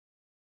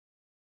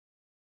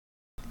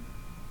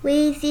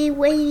Weezy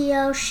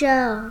Radio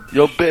Show.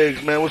 Yo,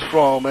 Biggs, man, what's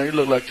wrong, man? You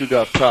look like you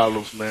got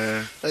problems,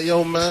 man. Hey,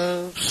 yo,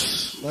 man,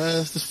 it's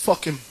this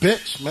fucking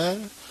bitch,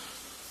 man.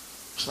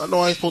 I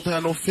know I ain't supposed to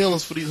have no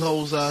feelings for these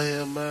hoes out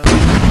here, man.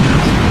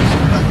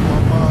 Back in my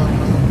mind,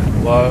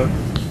 man. What?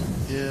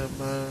 Yeah,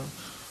 man.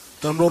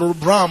 Done wrote a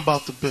rhyme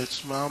about the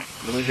bitch, man.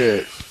 Let me hear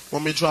it.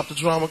 Want me to drop the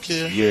drama,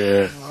 kid?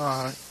 Yeah.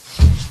 Alright.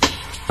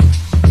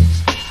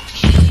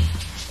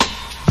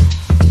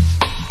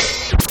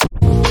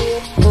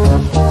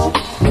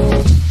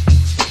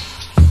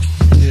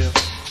 Yeah.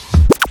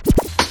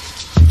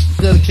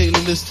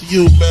 Dedicating this to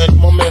you, man.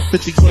 My man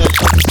 50 grand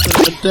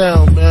fucking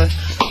down, man.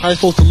 I ain't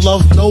supposed to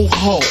love no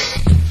hoe.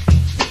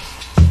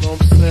 You know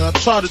what I'm saying? I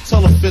tried to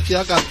tell her 50,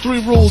 I got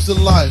 3 rules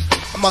in life.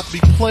 I'm about to be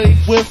played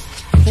with,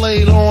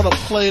 played on, or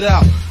played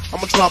out.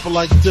 I'ma drop it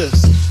like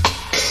this.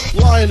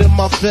 Lying in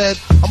my bed,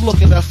 I'm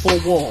looking at 4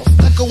 walls.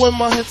 Echo in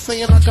my head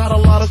saying I got a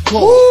lot of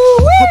gold.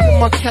 Putting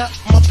my cap,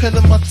 my pen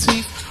in my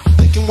teeth.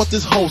 Thinking what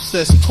this hoe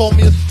says. She called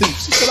me a thief.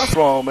 She said, What's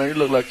wrong, man? You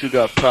look like you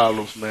got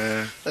problems,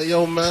 man. hey,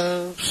 yo,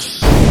 man.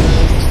 This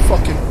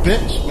fucking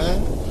bitch,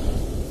 man.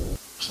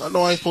 I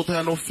know I ain't supposed to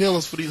have no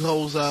feelings for these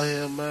hoes out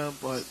here, man,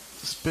 but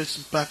this bitch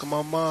is back in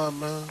my mind,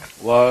 man.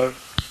 What?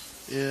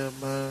 Yeah,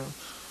 man.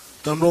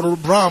 Done wrote a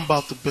rhyme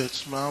about the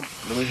bitch, man.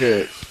 Let me hear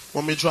it.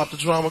 Want me to drop the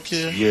drama,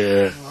 kid?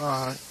 Yeah.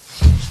 Alright.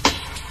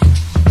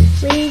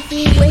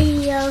 Weezy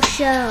Radio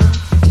Show.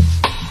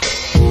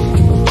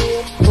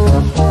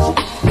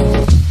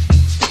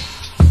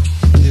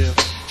 Yeah.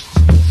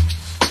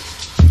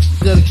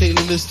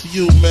 Dedicating this to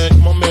you, man.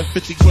 My man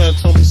 50 grand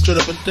told me straight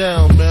up and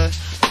down, man.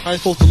 I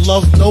ain't supposed to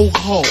love no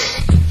hoe.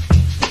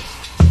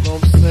 You know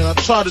what I'm saying? I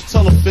tried to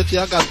tell her 50,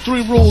 I got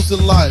 3 rules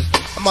in life.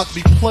 I'm about to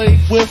be played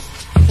with,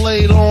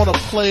 played on, or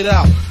played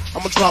out.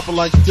 I'ma drop it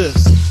like this.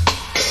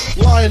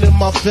 Lying in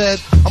my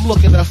bed, I'm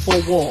looking at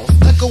 4 walls.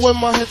 Echo in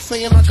my head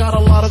saying I got a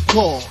lot of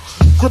gall.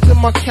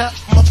 Gripping my cap,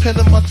 my pen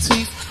in my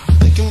teeth.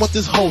 Thinking what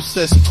this hoe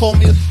says. She called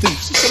me a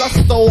thief. She said I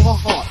stole her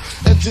heart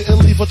and didn't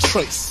leave a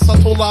trace. I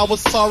told her I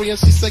was sorry and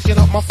she said get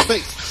out my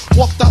face.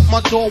 Walked out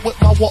my door with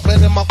my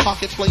Walkman in my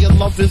pocket, playing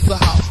Love Is the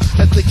House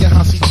and thinking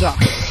how she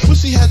jocked. Wish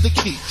she had the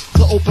key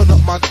to open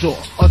up my door,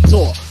 a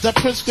door that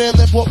Prince fan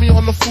that brought me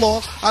on the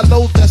floor. I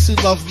know that she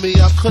loved me,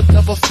 I could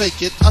never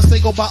fake it. I say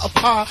go buy a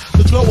pie,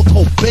 the girl would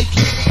go bake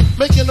it.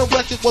 Making a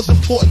record was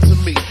important to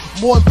me,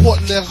 more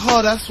important than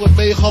her, that's what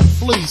made her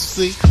flee,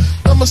 see.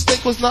 The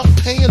mistake was not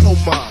paying no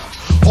mind.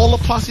 All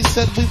the posse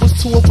said we was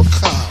 2 of a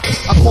kind.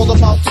 I called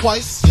them out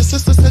twice, your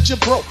sister said you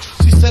broke.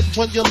 She said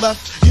when you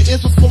left, your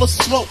ears were full of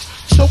smoke.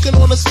 Choking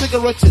on a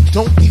cigarette you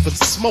don't even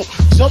smoke.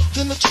 Jumped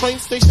in the train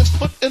station,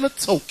 put in a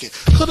token.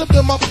 Could've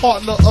been my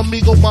partner,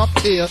 amigo, my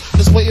peer.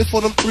 Just waiting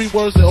for them 3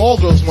 words that all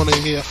girls wanna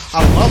hear.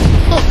 I love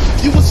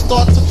you. You would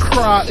start to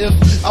cry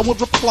if I would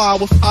reply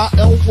with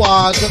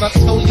I-L-Y. Then I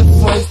tell your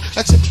friends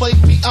that you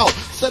played me out.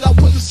 Said I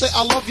wouldn't say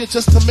I love you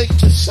just to make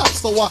you shout.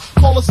 So I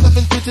call her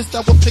 7 digits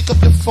that would pick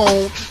up your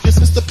phone. Your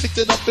sister picked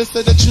it up and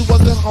said that you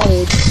wasn't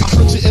home. I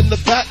heard you in the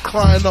back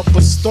crying up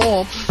a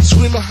storm,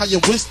 screaming how you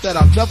wish that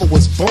I never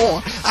was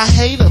born. I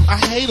hate him,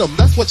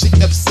 that's what she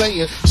kept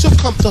saying. She'll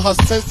come to her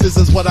senses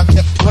is what I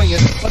kept praying.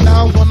 But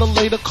now I wanna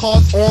lay the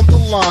cards on the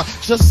line.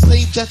 Just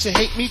say that you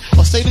hate me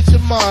or say that you're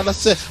mine. I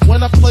said,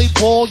 when I played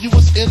ball, you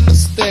was in the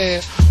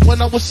stand.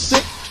 When I was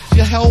sick,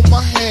 you held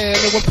my hand.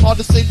 It was hard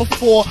to say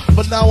before,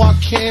 but now I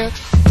can.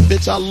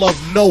 Bitch, I love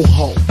no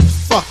hoe.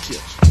 Fuck you.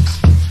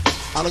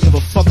 I don't give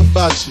a fuck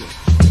about you.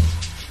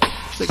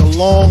 Take a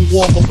long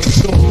walk over the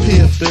Silver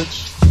Pier,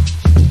 bitch.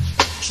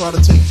 Trying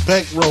to take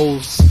bank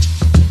rolls.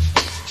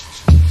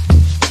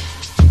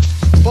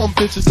 Bum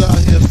bitches out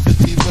here,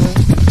 50, man.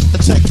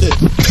 And check this.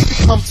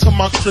 Come to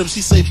my crib,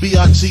 she say,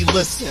 B.I.G.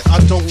 listen, I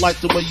don't like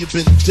the way you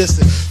been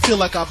dissing. Feel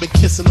like I've been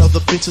kissing other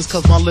bitches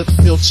cause my lips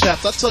feel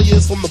chapped. I tell you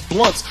it's on the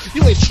blunts,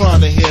 you ain't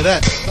trying to hear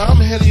that. Now I'm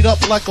headed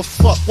up like a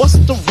fuck, what's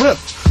the rip?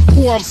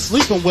 Who I'm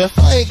sleeping with,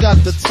 I ain't got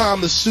the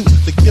time to shoot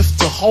the gift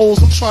to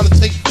hoes. I'm trying to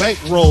take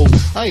bankroll,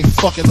 I ain't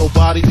fucking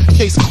nobody,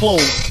 case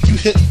closed. You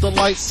hit the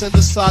lights and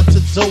decide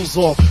to doze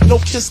off. No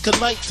kiss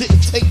goodnight,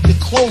 didn't take your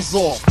clothes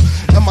off.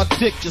 And my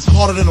dick is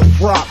harder than a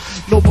rock.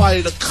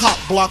 Nobody to cop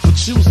block,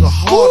 but you's a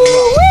hard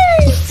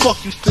rock. The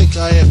fuck you think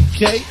I am,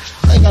 gay?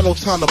 I ain't got no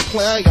time to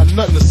play, I ain't got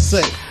nothing to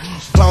say.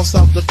 Bounce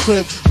out the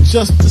crib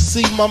just to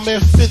see my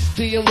man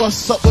 50 and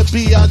what's up with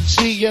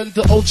B.I.G. and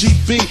the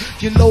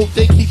OGB. You know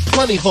they keep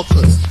plenty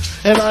hookers,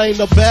 and I ain't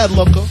a bad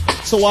looker,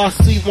 so I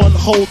see one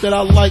hoe that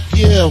I like,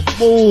 yeah,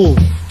 move.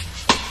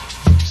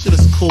 Shit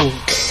is cool.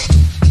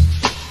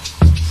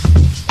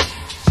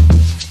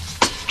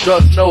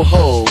 Trust no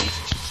hoes.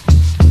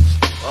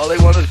 All they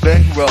want is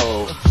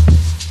bankroll.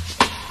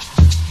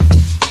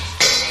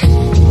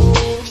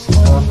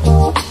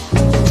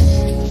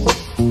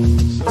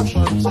 I'm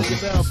trying to take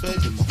it down,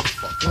 baby.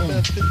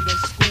 Man, 50 done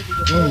schooled me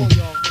to all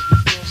y'all.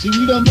 See,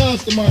 we done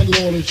masterminded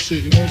all this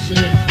shit, you know what I'm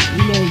saying?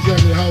 We know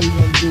exactly how we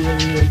gonna do when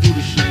we gonna do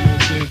this shit, you know what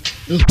I'm saying?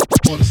 It's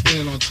hard to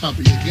stand on top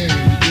of your game,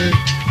 you dig?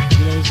 You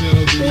know what I'm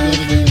saying?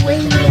 Weezy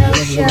Radio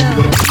Show.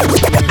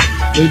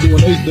 They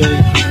doing their thing,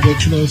 but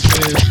you know what I'm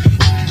saying?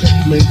 Can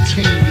you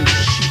maintain your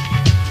shit?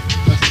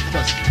 That's the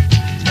question.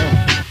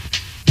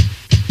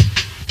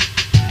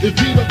 If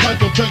Peter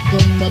Piper pecked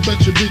him, I bet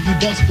you Biggie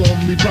bust him.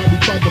 He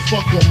probably tried to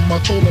fuck him. I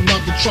told him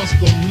not to trust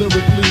him.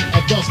 Lyrically,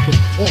 I dust him.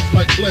 Off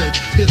like lead,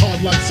 hit hard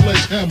like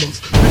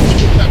sledgehammers. Bitch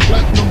with that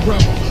platinum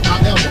grammar,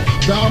 I am a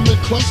diamond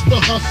cluster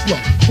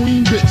hustler.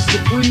 Queen bitch,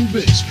 supreme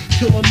bitch.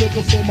 Kill a nigga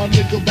for my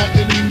nigga by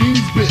any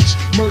means, bitch.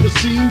 Murder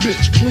scene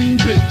bitch,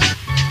 clean bitch.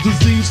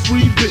 Disease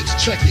free bitch,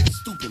 check it.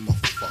 Stupid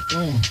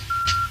motherfucker.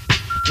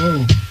 So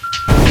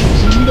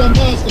you that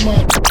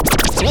mastermind.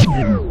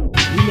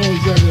 You know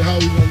exactly how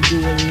we gonna do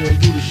when we wanna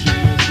do this shit,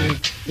 you know what I'm saying?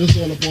 It's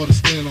all about to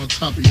staying on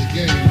top of your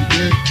game, you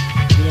dig?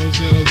 You know what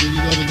I'm saying? These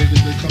other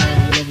niggas, they come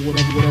out or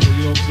whatever,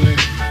 you know what I'm saying?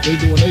 They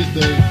doing their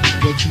thing,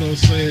 but you know what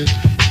I'm saying?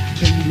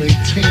 Can you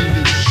maintain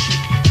your shit?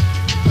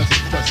 That's the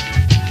question.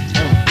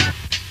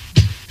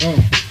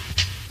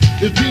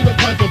 If Peter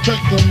Piper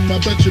pecked him, I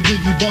bet you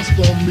Biggie bust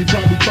him. He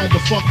probably tried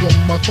to fuck him.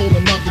 I told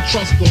him not to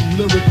trust him.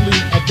 Lyrically,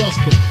 I dust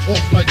him.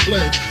 Off like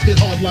lead,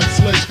 hit hard like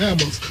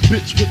sledgehammers.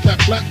 Bitch with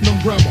that platinum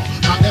grammar,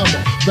 I am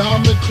a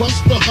diamond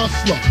cluster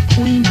hustler.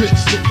 Queen bitch,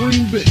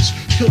 supreme bitch.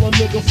 Kill a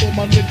nigga for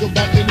my nigga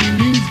by any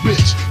means,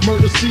 bitch.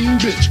 Murder scene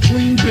bitch,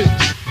 clean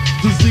bitch.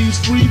 Disease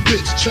free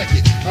bitch, check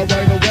it. I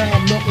ride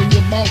around, melt in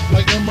your mouth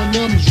like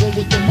M&M's. Roll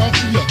with the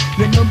mafia.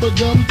 Remember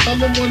them? Tell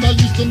them when I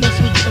used to mess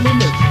with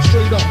gentlemen.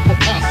 Straight up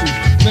apostles.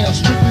 Now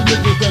strictly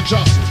niggas that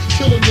jostle.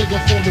 Kill a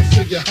nigga for the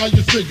figure. How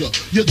you figure?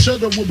 Your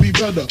cheddar would be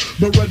better.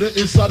 Beretta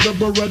inside the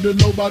Beretta.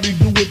 Nobody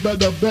do it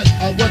better. Bet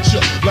I wet ya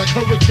like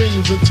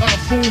hurricanes and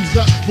typhoons.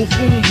 Got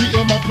buffoons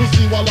eating my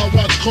pussy while I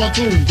watch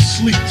cartoons.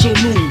 Sleep till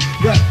noon.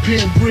 Rap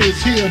pan bridge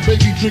here.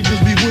 Baby drinkers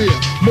beware.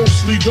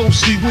 Mostly don't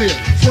see where.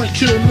 Frank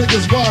kill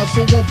niggas wild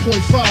for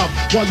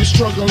 1.5. While you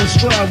struggle and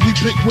strive, we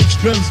pick which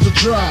Benz to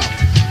drive.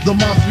 The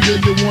mafia,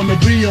 you wanna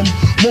be them.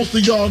 Most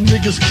of y'all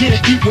niggas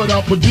can't eat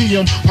without per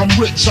diem. I'm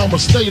rich, I'ma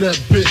stay that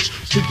bitch.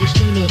 Stick your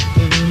string up.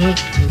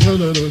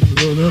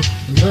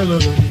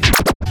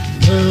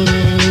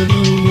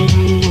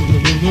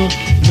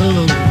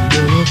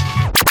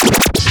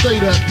 Stay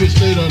that bitch,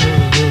 stay that.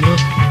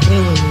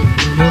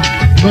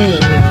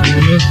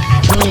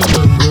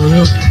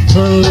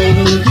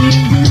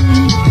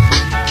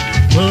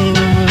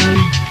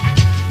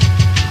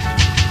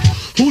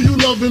 Who you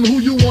loving, who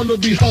you wanna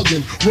be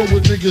hugging? Roll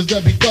with niggas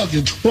that be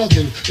thugging,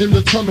 bugging in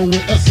the tunnel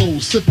with Esso,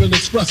 sipping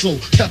espresso,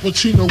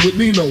 cappuccino with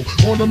Nino,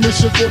 on a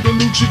mission for the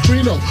new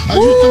Chicrino. I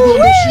used to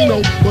wear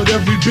Moschino, but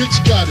every bitch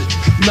got it.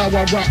 Now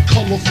I rock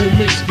colorful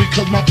mix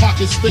because my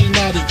pockets stay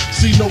knotted.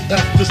 C note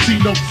after C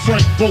note,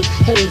 Frank boat,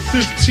 hold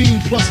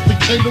 15 plus the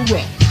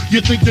caterer. You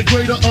think you're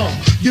greater,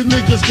 you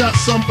niggas got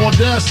some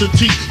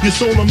audacity. You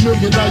sold $1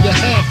 million, now you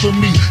half of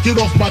me.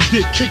 Get off my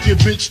dick, kick it,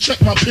 bitch,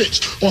 check my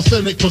pitch.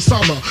 Authentic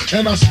persona,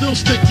 and I still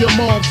stick your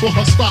mom for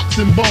her stocks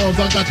and bonds.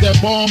 I got that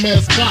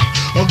bomb-ass cock,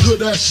 a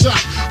good-ass shot,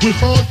 with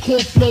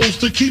hardcore flows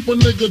to keep a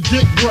nigga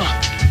dick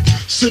rock.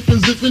 Sippin'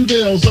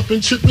 Zippendales up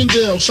in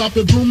Chippendale,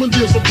 shopping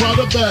Bloomingdale's for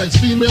Prada bags,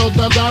 female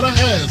Dandada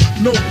has.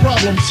 No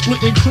problem,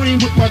 splitting cream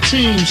with my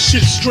team,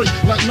 shit straight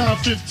like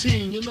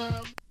 915, you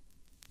know?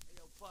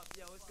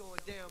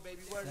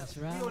 That's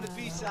right. We on the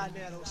beach side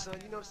now, though, son.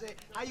 You know what I'm saying?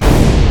 How you?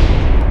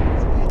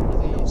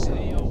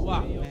 Yo,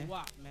 walk,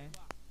 man.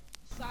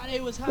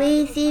 Sade was hot.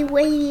 Weezy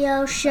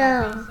Radio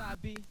Show.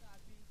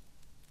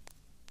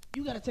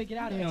 You gotta take it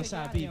out of here on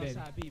side B, baby.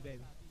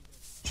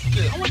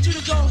 I want you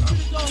to go.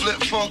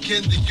 Flip funk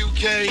in the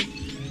UK.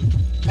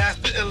 Pass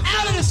the ill.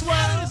 Out of this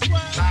world.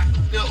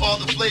 Feel all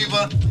the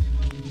flavor.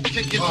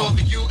 Kick it for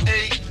the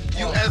UA.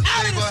 US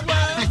flavor.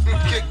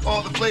 Kick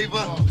all the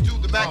flavor. Do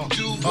the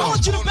magnitude. I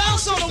want you to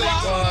bounce on the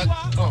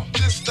wall.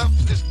 This stuff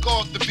is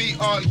called the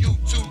BRU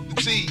to the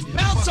T.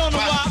 Bounce on the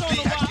wall. I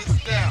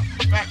get down.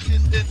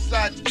 Practice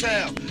inside the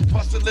town.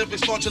 Bust the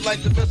lyrics, launch it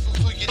like the missile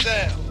to you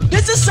down.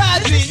 This is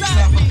side B.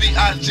 Time for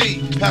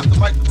B.I.G. Pass the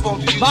microphone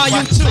to you.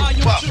 Volume 2.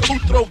 Who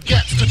throw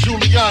gats to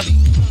Giuliani?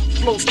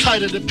 Flows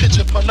tighter than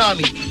pitching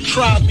Panani.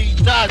 Try me,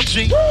 die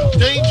G.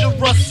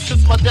 Dangerous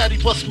since my daddy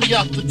bust me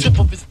out the tip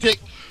of his dick.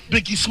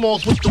 Biggie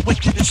Smalls with the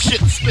wickedest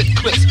shit, spit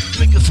clips,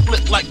 niggas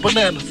split like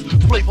bananas,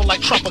 flavor like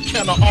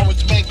Tropicana,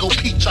 orange, mango,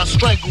 peach, I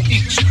strangle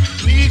each.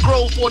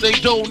 Negro for they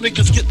dough,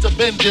 niggas get to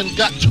bending,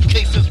 got 2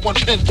 cases, 1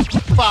 pendant,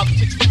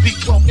 560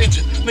 V12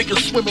 engine,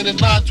 niggas swimming in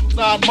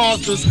 929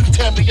 Mazdas,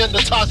 Tammy and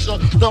Natasha,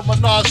 the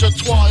menage a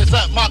trois is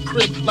at my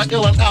crib, like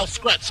Ill and Al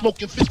Scratch,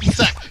 smoking 50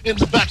 sack in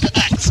the back of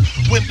Axe,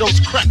 windows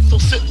cracked, so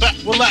sit back,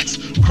 relax,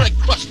 Craig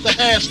crushed the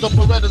hash, the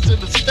Berettas in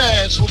the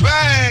stash.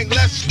 Bang!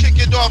 Let's kick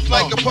it off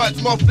like a putt,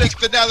 more flicks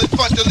than Allen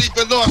Fun to leave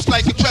it lost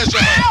like a treasure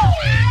hunt.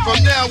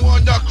 From now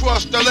on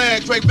across the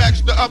land, Craig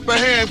backs the upper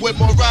hand with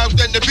more rhymes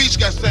than the beach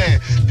got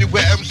sand.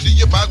 Beware MC,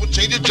 your mind will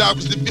change your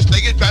job, cause if you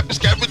stay in rappers,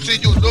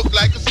 guarantee you look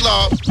like a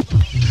slob.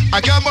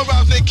 I got my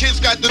rhymes and kids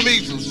got the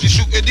measles. You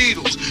shooting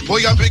needles, boy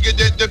I'm bigger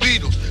than the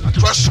Beatles. I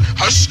crush,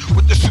 hush,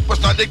 with the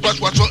supersonic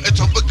rush. Watch out, it's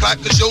overclock,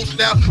 the show's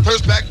now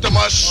turns back to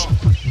mush.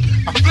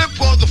 I flip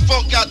all the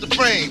funk out the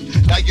frame.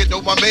 Now you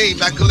know my name,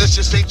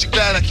 Macalicious, ain't you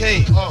glad I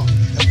came?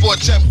 And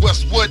 410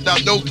 Westwood,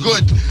 I'm no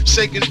good.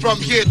 Shaking from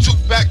here to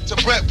back to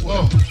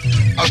Brentwood.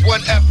 A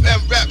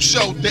 1FM rap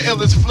show, the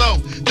illest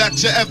flow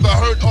that you ever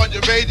heard on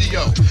your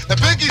radio. And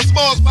Biggie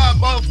Smalls, my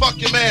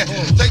motherfucking man.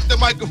 Take the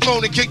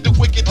microphone and kick the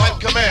wicked type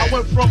command. I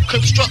went from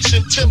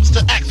construction Timbs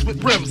to axe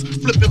with rims,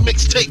 flipping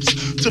mixtapes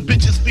to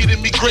bitches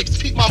feeding me grapes.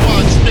 Keep my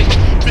mind straight.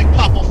 Big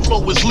Papa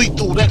flow is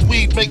lethal. That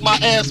weed make my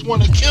ass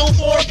wanna kill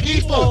 4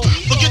 people.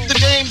 Forget the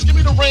games, give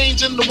me the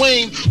range and the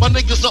wane. My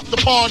niggas up the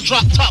pond,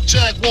 drop top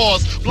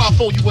Jaguars.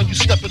 Blindfold you when you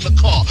step in the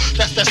car.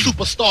 That's that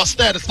superstar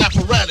status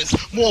apparatus.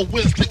 More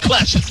wins than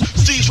clashes.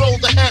 C's roll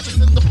the hazards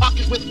in the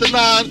pocket with the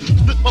 9.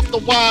 Flip up the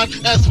wine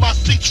as my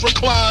seats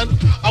recline.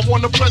 I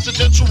want a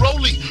presidential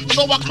rollie,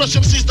 so I crush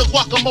MC's the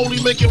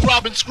guacamole, making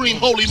Robin scream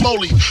holy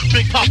moly.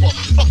 Big Papa,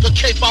 fuck a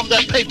cape, I'm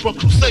that paper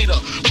crusader,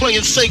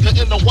 playing Sega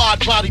in a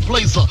wide body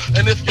blazer.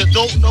 And if you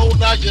don't know,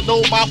 now you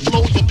know my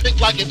flow. You pick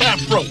like an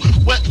afro,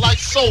 wet like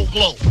Soul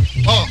Glow.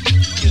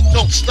 You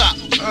don't stop.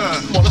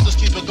 Come on, let's just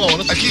keep it going.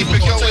 Let's keep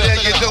it going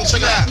and you don't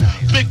stop.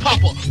 Big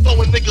Papa,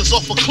 throwing niggas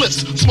off of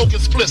cliffs,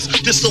 smoking spliffs,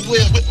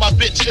 disaware with my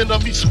bitch in a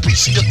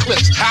Mitsubishi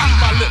Eclipse. Eat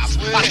my lips,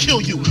 I kill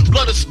you,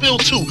 blood is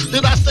spilled too.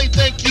 Did I say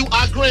thank you?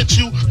 I grant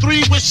you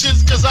 3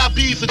 wishes, cause I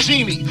be the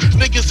genie.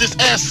 Niggas is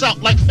ass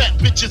out like fat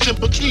bitches in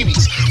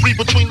bikinis. Read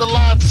between the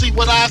lines, see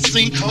what I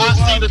see. I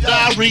see the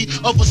diary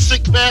of a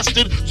sick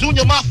bastard,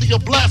 Junior Mafia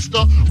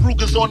blaster.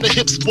 Rugers on the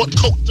hips, bought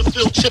coke to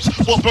fill chips,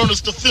 or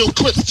burners to fill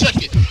clips. Check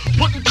it.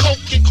 Putting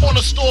coke in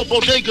corner store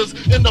bodegas,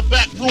 in the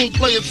back room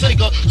playing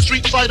Sega.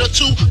 Street Fighter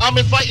 2, I'm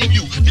inviting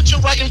you. Get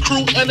your writing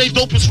crew and they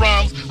dopest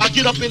rhymes. I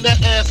get up in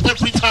that ass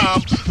every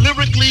time.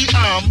 Lyrically,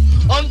 I'm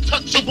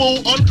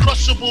untouchable,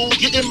 uncrushable,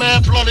 getting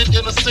mad blooded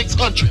in a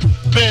 600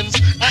 Benz.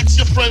 Ask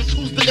your friends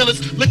who's the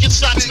illest. Licking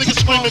shots, niggas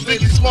screaming,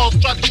 Biggie Smalls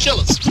tried to kill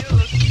us.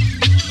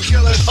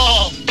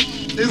 Oh,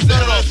 It's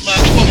man.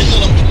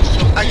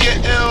 I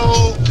get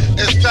ill.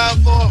 It's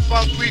time for a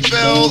funk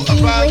refill.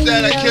 Around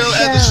that I kill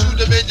and shoot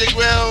them in your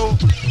grill.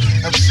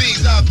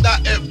 MCs, I'm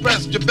not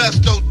impressed. Your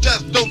best don't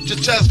test, don't your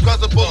chest.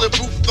 Cause a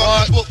bulletproof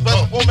on the book,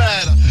 but won't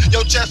matter.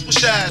 Your chest will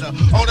shatter.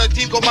 On that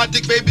team, go my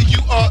dick, baby, you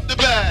are the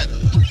batter.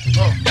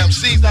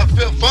 MCs, I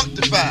feel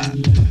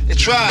functified. They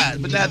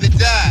tried, but now they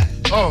died.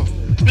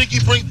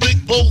 Biggie bring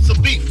big bowls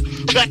of beef.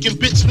 Backing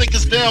bitch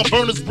niggas down,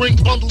 burners bring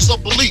bundles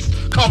of belief.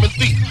 Common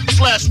thief,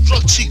 slash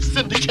drug chief,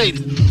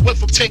 syndicated. Went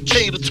from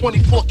 10K to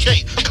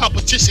 24K,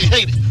 competition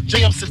hated.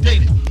 JM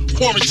sedated,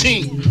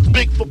 quarantine.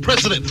 Big for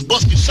president,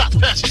 busting shots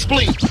past your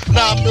spleen.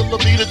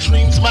 9mm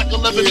dreams, Mac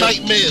 11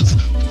 nightmares.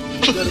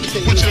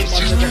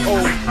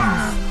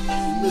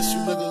 Miss you,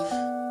 nigga.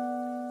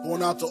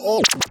 Going out to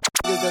all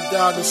niggas that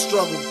died in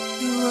struggle.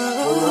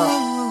 Word up.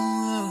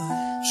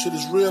 Shit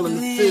is real in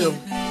the field,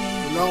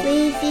 you know?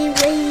 Weezy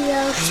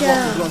Radio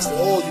Show. Blunts for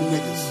all you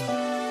niggas.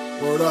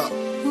 Word up.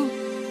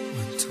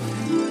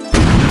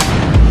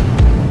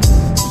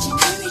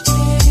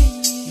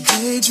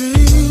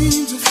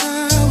 Daydreams of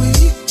how we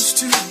used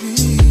to be,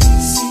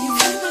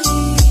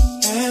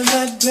 and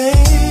that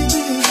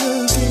baby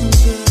looking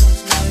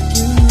just like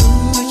you.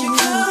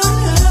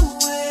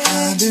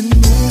 I've been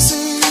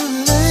missing you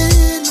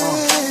lately.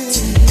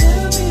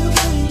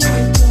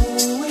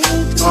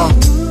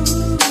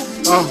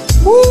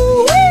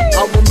 I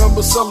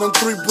remember selling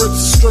 3 bricks of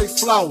straight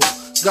flour.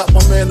 Got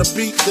my man a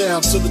beat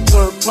down to the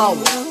 3rd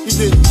power. He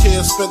didn't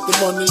care, spent the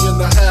money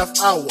in a half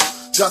hour.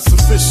 Got some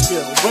fish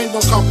scale, rained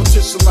on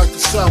competition like a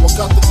shower.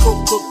 Got the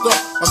coke cooked up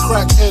by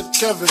crackhead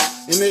Kevin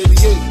in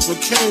 88 when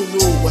Kane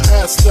ruled with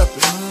half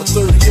stepping. A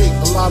 38,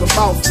 a lot of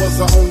mouth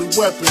was our only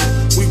weapon.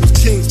 We was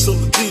kings till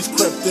the D's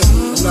crept in,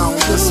 and now I'm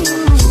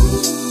listening.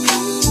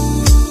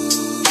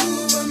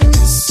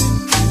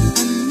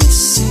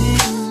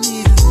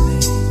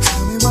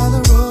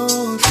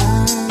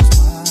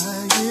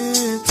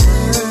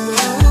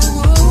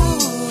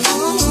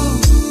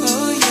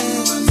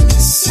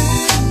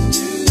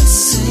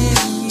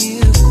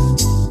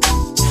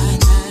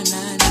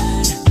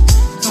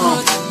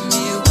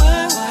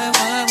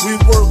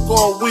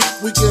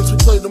 Weekends we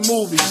play the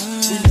movies.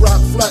 We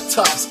rock flat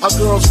tops, our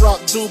girls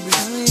rock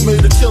doobies. Made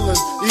a killing,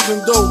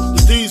 even though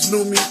the D's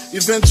knew me.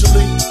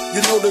 Eventually,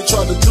 you know they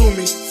tried to do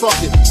me. Fuck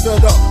it,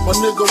 fed up, my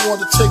nigga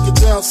wanted to take it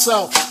down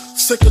south.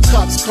 Sick of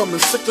cops coming,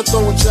 sick of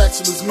throwing jacks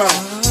in his mouth.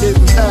 Gave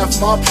him half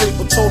my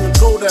paper, told him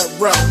go that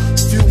route.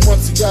 Few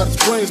months he got his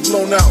brains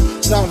blown out.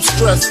 Now I'm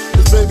stressed,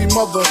 his baby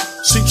mother,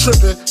 she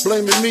tripping,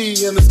 blaming me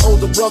and his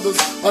older brothers.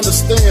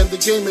 Understand the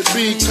game it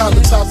be kinda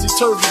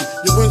topsy-turvy.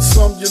 You win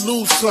some, you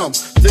lose some.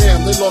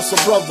 Damn, they lost a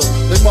brother,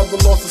 their mother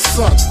lost a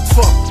son.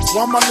 Fuck,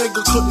 why my nigga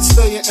couldn't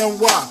stay in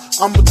NY?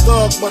 I'm a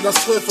thug, but I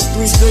swear for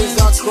 3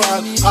 days I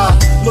cried. I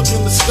look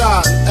in the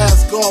sky and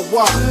ask God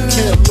why.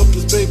 Can't look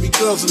his baby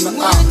girls in the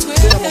eye.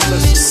 Damn, I'm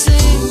listening.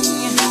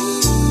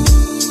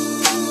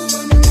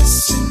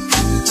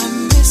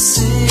 I'm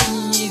missing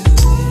you.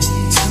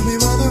 Tell me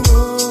why the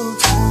road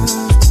turns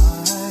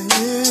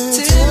quiet.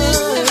 Tell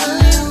me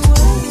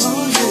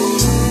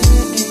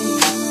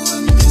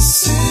I'm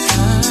missing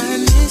you.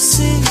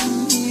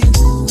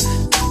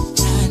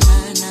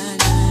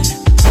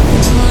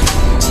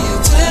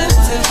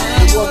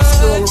 It wasn't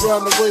still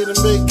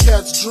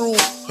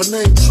her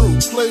name True.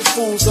 Played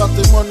fools out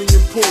their money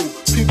and pool.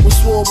 People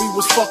swore we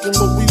was fucking,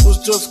 but we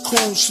was just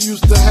cool. She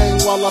used to hang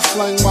while I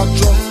slang my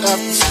drums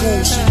after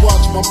school. She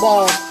watched my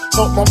mom,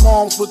 helped my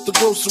moms with the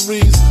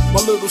groceries. My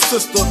little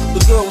sister,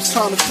 the girl was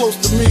kinda close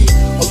to me,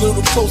 a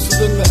little closer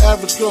than the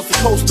average girl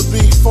supposed to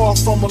be. Far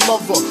from a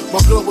lover,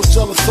 my girl was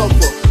jealous of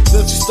her.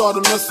 Then she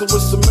started messing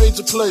with some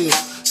major players.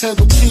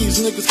 Handle keys,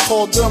 niggas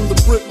called them the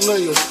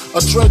bricklayers.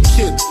 A dread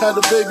kid had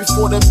a baby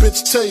for that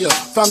bitch Taya.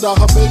 Found out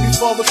her baby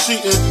father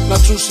cheating,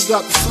 not true, she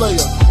got the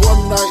slayer.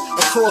 One night,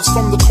 across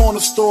from the corner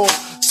store,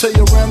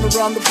 Taya ran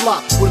around the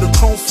block with a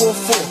Chrome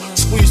 4-4.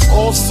 Squeezed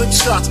all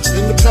 6 shots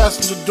in the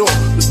passenger door.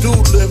 The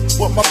dude lived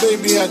what my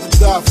baby had to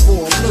die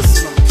for. I'm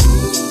missing her.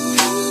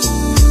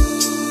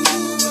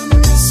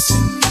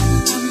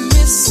 I'm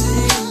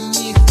missing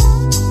you.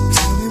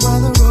 Tell me why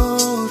the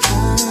road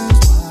turns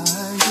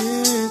wide.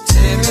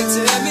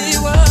 Tell me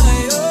why.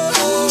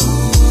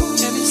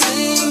 Let me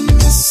say I'm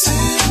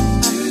missing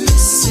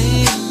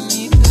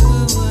you.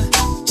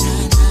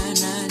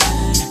 Na.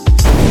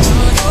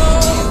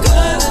 Oh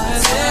God,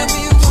 tell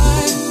me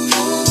why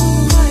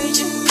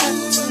you got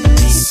to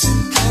leave.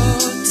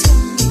 Oh, tell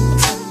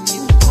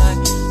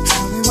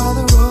me why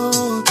the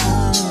road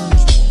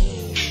turns.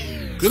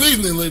 Good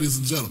evening, ladies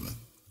and gentlemen.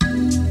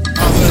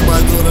 How's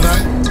everybody doing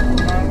tonight?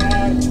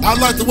 I'd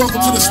like to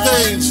welcome to the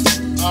stage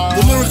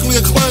the lyrically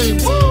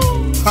acclaimed.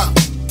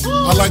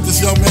 I like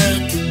this young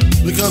man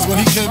because when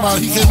he came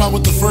out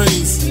with the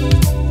phrase,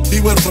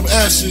 he went from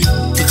ashy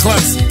to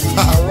classy.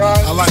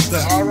 I like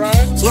that.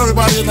 So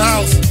everybody in the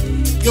house,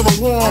 give a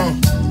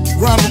warm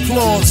round of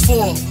applause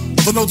for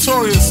the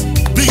notorious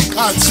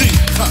B.I.G.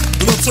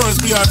 The notorious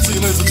B.I.G.,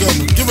 ladies and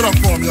gentlemen. Give it up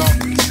for him, y'all.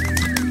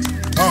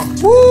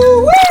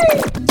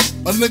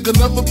 A nigga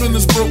never been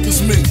as broke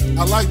as me.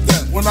 I like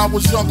that. When I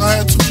was young,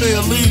 I had 2 pair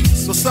of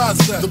leads. Besides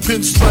that, the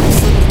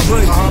pinstripes and the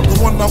gray, the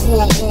one I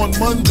wore on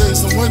Mondays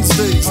and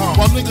Wednesdays.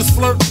 While niggas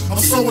flirt, I'm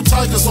sewing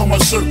tigers on my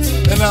shirt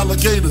and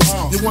alligators.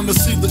 You wanna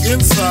see the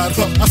inside?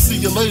 I see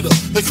you later.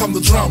 Here come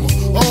the drama.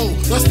 Oh,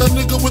 that's that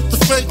nigga with the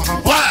fake.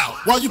 Wow!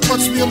 Why you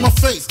punch me in my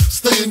face?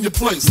 Stay in your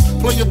place.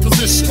 Play your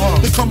position.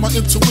 Here come my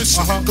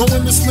intuition. Go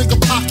in this nigga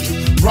pocket.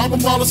 Rob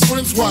him while his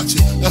friends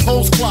watching. That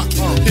hoes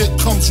clocking. Here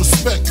comes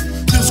respect.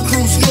 His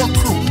crew's your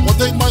crew, or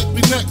they might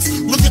be next.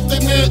 Look at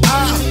their man,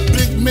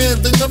 big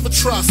man, they never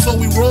try, so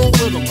we roll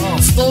with them,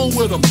 stole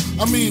with them.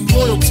 I mean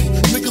loyalty.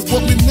 Niggas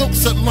bought me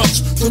milks at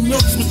lunch. The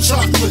milks with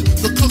chocolate,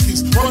 the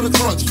cookies, butter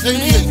crunch,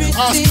 88,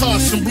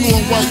 Oshkosh and blue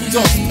and white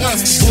dust.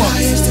 Ask the blood.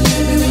 Sky is the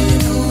limit, and you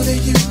know that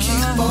you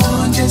keep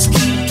on, just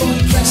keep on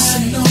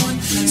pressing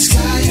on.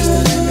 Sky is the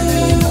limit,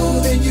 and you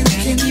know that you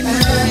can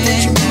have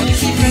what you want,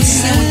 be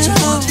what you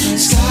want.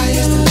 Sky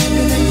is the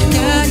limit, and you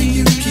know that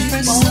you keep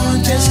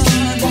on, just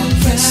keep on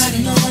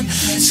pressing on.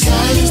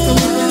 Sky is the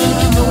limit, and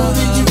you know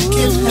that you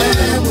can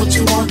have what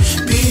you want,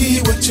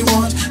 be what you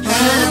want,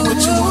 have what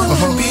you want,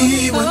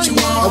 be what you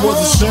want. I was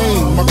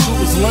ashamed, my crew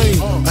was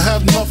lame. I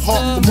had enough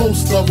heart for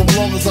most of them,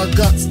 long as I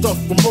got stuff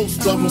for most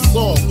of them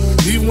solved.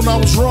 Even when I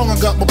was wrong, I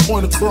got my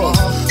point across.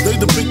 They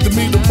depicted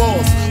me the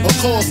boss. Of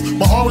course,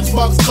 my orange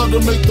box cut to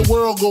make the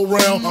world go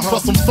round.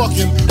 Plus I'm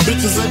fucking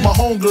bitches ain't my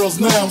homegirls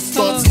now.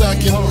 Start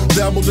stacking,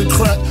 dabbled in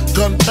crack,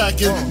 gun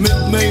packing.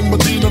 Nickname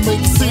Medina, made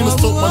the scenes,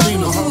 took my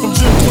Nina. From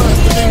gym class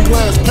to in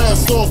class,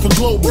 passed off in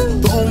global.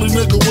 The only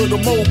nigga with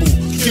a mobile.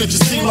 Can't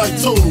you see like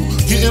total?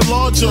 Getting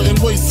larger and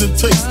wasting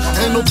taste.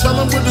 Ain't no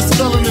telling where the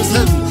spelling is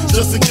heading.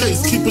 Just in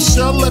case, keep a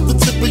shell at the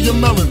tip of your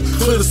melon.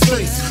 Clear the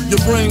space.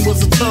 Your brain was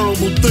a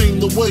terrible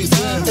thing to waste.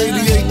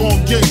 88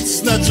 on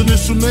gates, snatch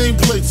initial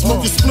nameplates.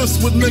 Smoking splits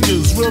with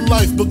niggas. Real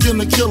life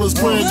beginner killers.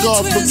 Praying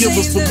God forgive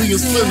us for being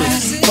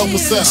sinners. Help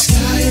us out.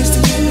 Sky is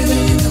the limit,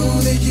 and you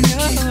know that you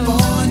keep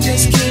on,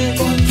 just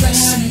keep on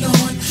pressing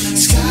on.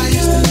 Sky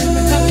is the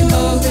limit, and you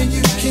know that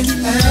you can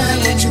have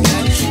what you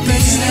want, be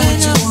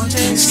what you want.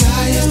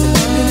 Sky is the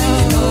limit, and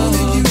you know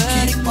that you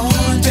keep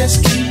on,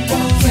 just keep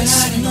on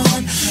pressing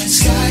on.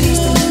 Sky is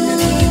the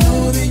limit, and you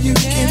know that you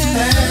can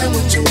have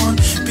what you want,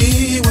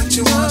 be what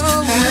you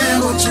want,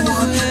 have what you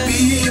want,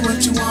 be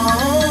what you want.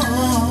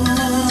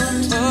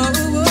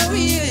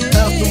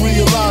 After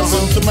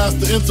realizing to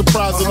master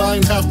enterprise and I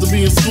ain't have to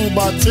be in school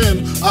by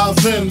 10, I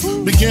then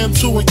began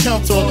to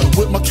encounter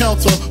with my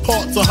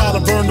counterpart to how to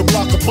burn the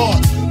block apart.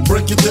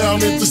 Break it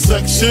down into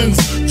sections.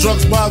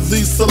 Drugs by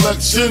these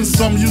selections.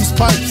 Some use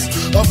pipes,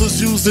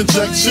 others use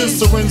injections.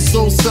 Syringe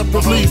sold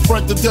separately.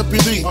 Frank the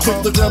deputy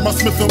quick to grab my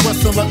Smith &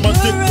 Wesson like my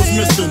dick was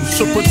missing.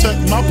 To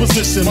protect my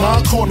position,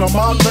 my corner,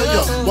 my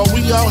layer. While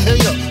we out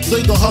here,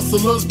 say the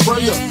hustler's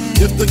prayer.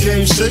 If the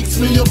game shakes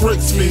me or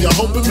breaks me, I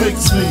hope it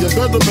makes me a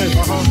better man.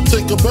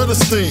 Take a better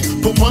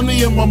stand, put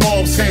money in my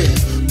mom's hand.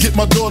 Get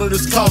my daughter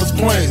this college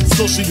plan,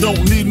 so she don't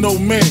need no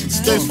man.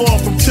 Stay far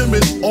from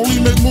timid, only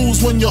make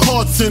moves when your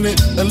heart's in it.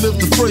 And live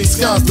the phrase,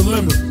 sky's the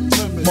limit.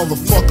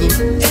 Motherfucker,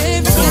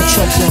 Donald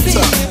Trump's on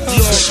top.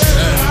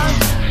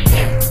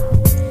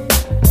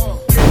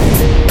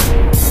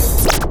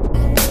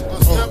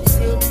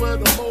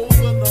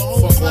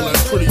 Fuck all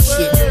that pretty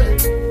shit.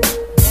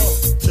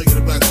 Taking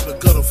it back to the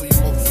gutter for you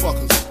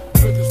motherfuckers.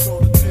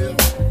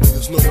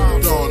 Niggas know what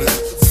I'm doing.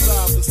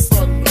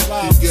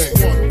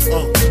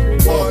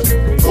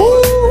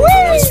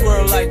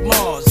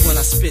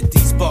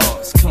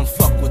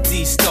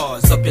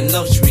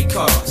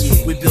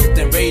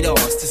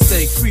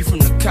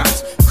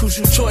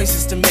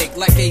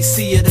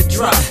 AC of the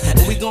drop.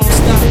 But we gon'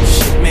 stop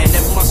shit, man.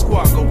 Never my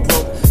squad go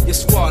broke. Your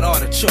squad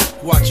ought to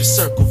choke. Watch your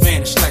circle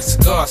vanish like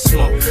cigar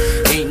smoke.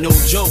 Ain't no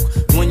joke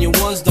when your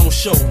ones don't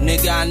show.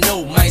 Nigga, I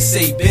know, might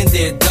say been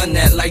there, done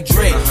that like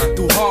Dre.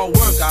 Through hard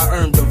work, I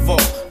earned the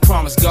vault.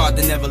 Promise God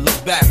to never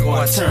look back or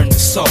I turn to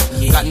salt.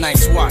 Got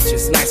nice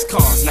watches, nice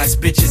cars, nice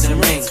bitches and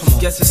rings.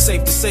 Guess it's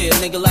safe to say a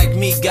nigga like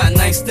me got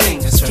nice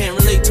things. Can't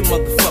relate to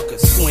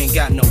motherfuckers who ain't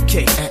got no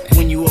cake.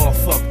 When you all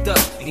fucked up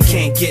and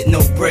can't get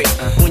no break.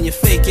 When your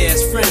fake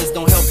ass friends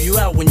don't help you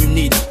out when you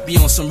need it. Be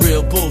on some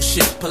real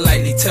bullshit,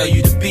 politely tell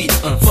you to beat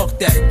it. Fuck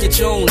that, get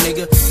your own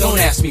nigga, don't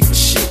ask me for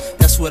shit.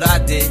 That's what I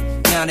did.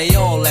 Now they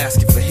all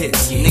asking for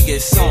hits. Nigga,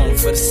 it's on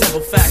for the simple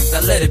fact I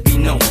let it be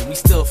known. We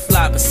still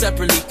fly but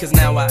separately, cause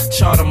now I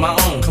charter my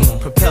own. Come on,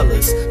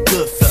 propellers,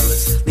 good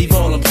fellas. Leave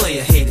all them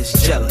player haters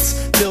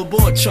jealous.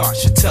 Billboard chart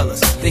should tell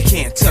us they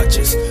can't touch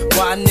us.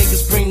 Why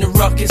niggas bring the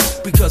ruckus?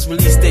 Because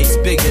release dates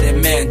bigger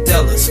than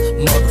Mandela's,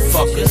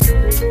 motherfuckers.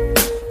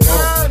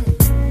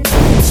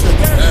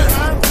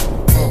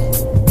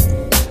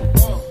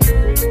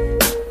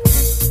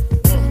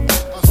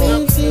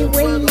 Easy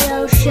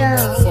Radio Show.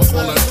 Fuck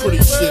all that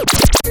pretty shit.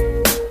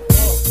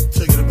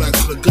 Taking it back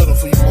to the gutter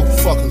for you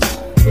motherfuckers.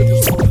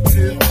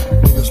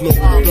 Niggas know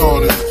who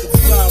dawn is.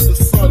 The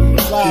sun,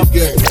 the live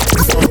game.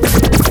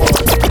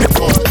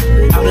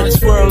 Out in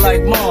this world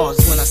like Mars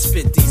when I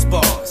spit these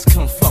bars.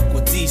 Come fuck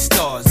with these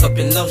stars up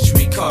in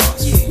luxury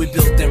cars. We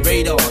built in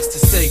radars to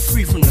stay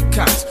free from the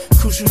cops.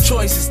 Crucial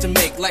choices to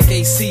make like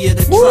AC of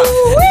the drop.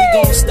 And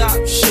we gon'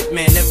 stop shit,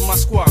 man. Never my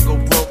squad go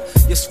broke.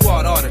 Your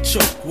squad ought to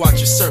choke. Watch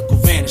your circle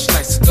vanish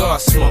like cigar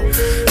smoke.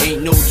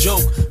 Ain't no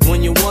joke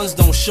when your ones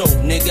don't show.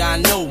 Nigga, I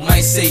know,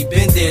 might say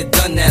been there,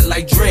 done that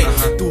like Dre.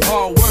 Through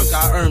hard work,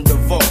 I earned the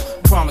vault.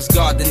 Promise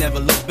God to never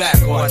look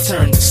back or I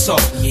turn to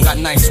salt. Got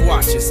nice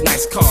watches,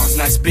 nice cars,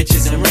 nice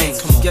bitches and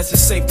rings. Guess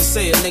it's safe to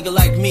say a nigga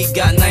like me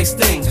got nice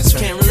things.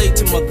 Can't relate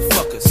to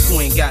motherfuckers who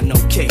ain't got no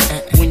cake.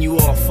 When you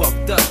all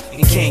fucked up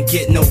and can't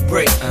get no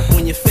break.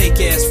 When your fake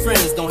ass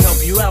friends don't help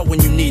you out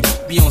when you need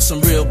it. Be on some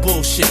real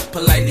bullshit,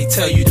 politely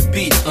tell you to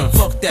beat it.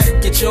 Fuck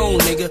that, get your own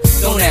nigga,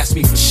 don't ask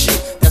me for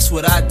shit. That's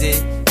what I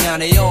did. Now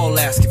they all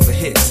asking for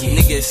hits.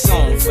 Nigga, it's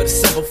on for the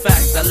simple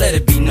fact I let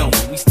it be known.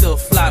 We still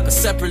fly but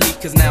separately,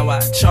 cause now I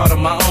charter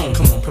my own.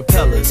 Come on,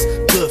 propellers,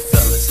 good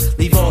fellas.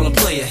 Leave all them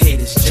player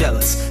haters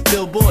jealous.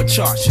 Billboard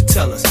chart should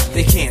tell us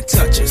they can't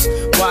touch us.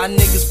 Why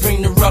niggas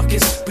bring the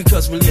ruckus?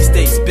 Because release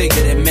dates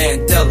bigger than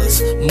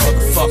Mandela's,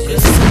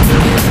 motherfuckers.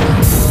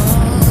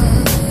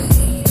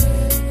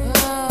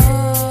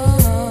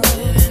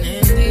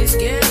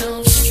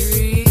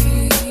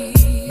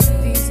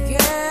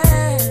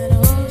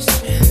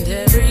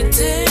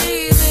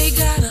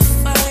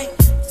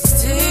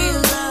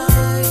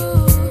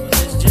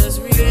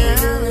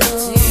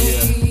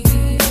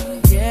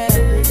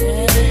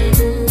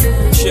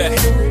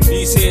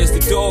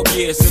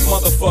 If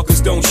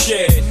motherfuckers don't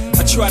share,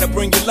 I try to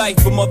bring you life,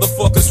 but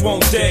motherfuckers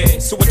won't dare.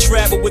 So I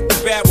travel with the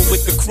barrel,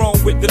 with the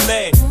chrome, with the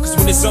lead. Cause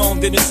when it's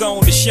on, then it's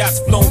on, the shots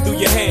flown through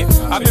your head.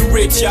 I've been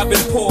rich, I've been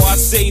poor, I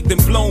saved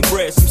and blown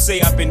bread. Some say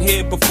I've been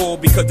here before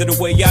because of the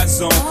way I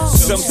zone.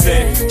 Some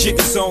said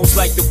chicken zones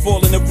like the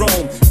falling of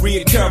Rome,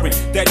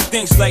 reoccurring. That he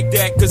thinks like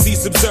that cause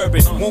he's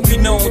observant. Won't be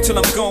known till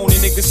I'm gone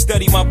and niggas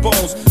study my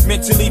bones.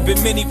 Mentally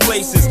been many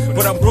places,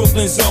 but I'm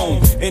Brooklyn's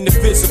own. In the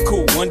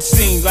physical,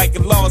 unseen like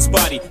a lost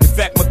body. In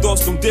fact, my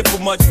thoughts don't differ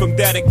much from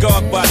that of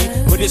God body.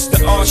 But it's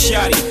the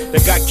all-shotty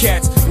that got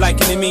cats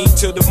likening me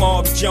to the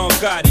mob John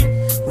Gotti.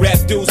 Rap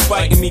dudes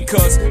fighting me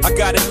cause I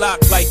got it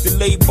locked like the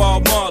late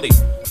Bob Marley.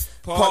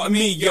 Pardon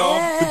me, y'all,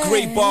 the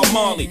great Bob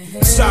Marley.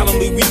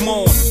 Solemnly we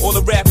mourn all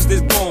the rappers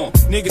that's born.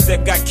 Niggas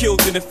that got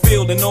killed in the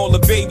field and all the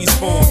babies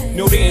born.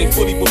 No, they ain't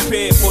fully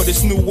prepared for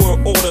this new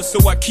world order. So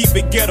I keep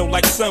it ghetto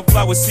like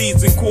sunflower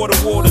seeds and quarter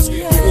waters.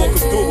 We walk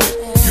through it.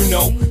 You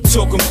know,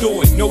 talk them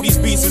through it. Know these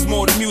beats is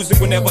more than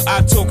music whenever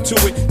I talk to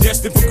it.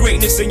 Destined for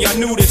greatness and y'all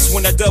knew this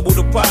when I doubled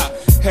the pop.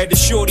 Had the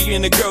shorty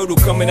and the girdle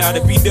coming out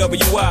of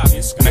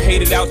BWI. And I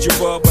hated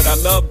algebra, but I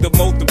love to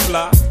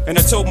multiply. And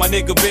I told my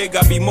nigga Big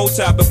I'd be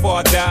multi before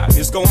I die.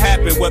 It's gon'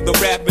 happen whether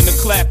rapping or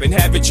clapping.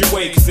 Have it your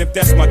way, cause if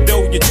that's my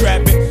dough you're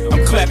trapping,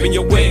 I'm clapping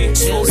your way.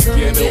 So to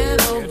ghetto.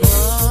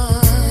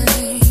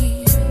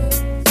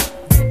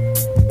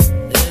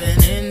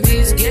 Living in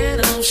these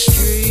ghetto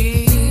streets.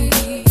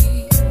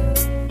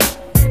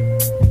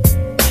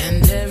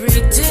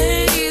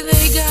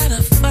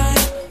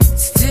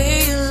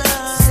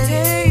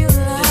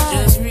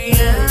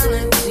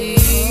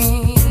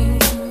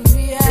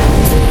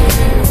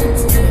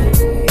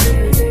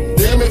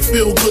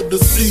 Feel good to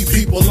see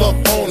people up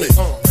on it.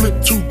 Flip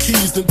 2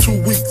 keys in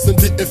 2 weeks and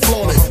didn't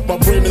flaunt it. My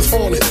brain is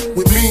haunted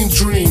with mean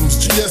dreams.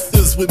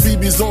 GS's with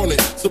BB's on it.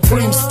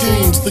 Supreme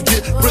schemes to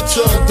get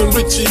richer than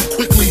Richie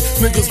quickly.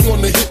 Niggas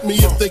wanna hit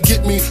me if they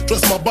get me.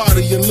 Dress my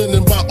body in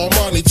linen by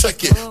Armani.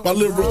 Check it. My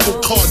lyrical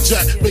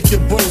carjack make your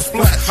brain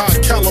flat. High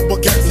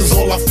caliber gas is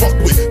all I fuck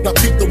with. Now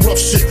peep the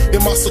rough shit in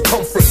my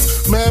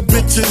circumference. Mad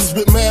bitches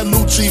with mad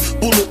Lucci.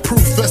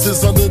 Bulletproof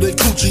vests under their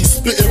coochie.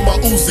 Spitting my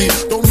Uzi.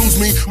 Don't lose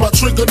me. My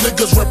trigger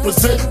niggas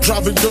represent.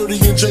 Driving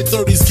dirty in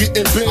J30s,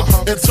 getting bent.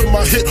 Enter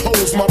my hit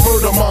holes, my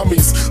murder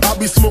mommies. I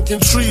be smoking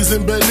trees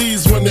in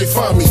Belize when they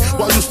find me.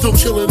 While you still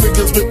killing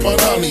niggas with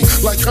Panani.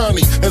 Like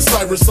Connie and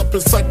Cyrus up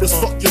in Cyprus.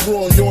 Fuck your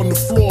raw, you on the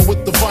floor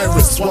with the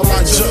virus. While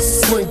I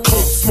just sling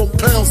coke, smoke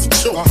pounds and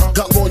choke.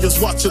 Got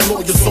lawyers watching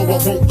lawyers so I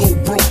won't go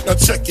broke. Now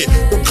check it,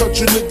 them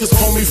country niggas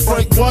call me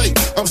Frank White.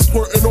 I'm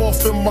squirting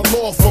off in my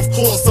loft, of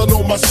course I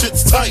know my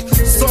shit's tight.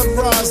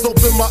 Sunrise,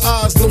 open my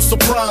eyes, no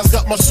surprise.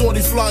 Got my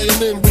shorty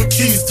flying in with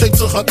keys taped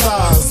to her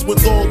thighs.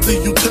 With all the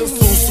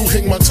utensils to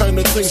hang my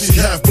China thing. She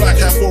half black,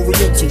 half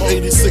oriental.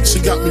 86, she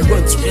got me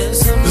rental.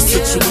 This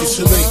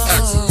situation ain't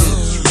accidental.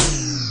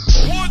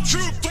 1, 2,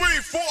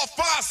 3, 4,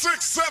 5,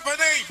 6, 7,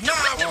 8,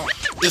 9.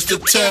 It's the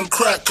 10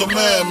 crack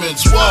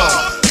commandments.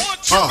 Why?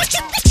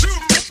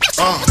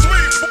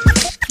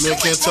 Man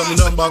can't tell me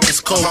nothing about this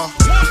coke.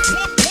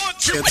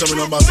 Can't tell me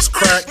nothing about this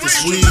crack,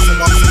 this weed.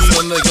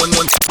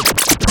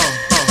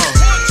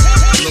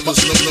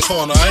 Niggas in the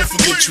corner, I ain't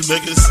forget you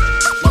niggas.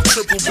 My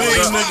triple B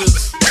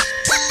niggas.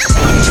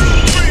 1,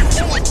 2,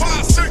 3, 4,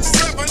 5, 6,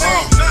 7, 8,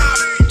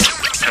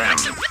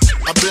 9.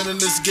 I've been in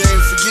this game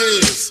for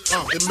years.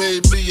 It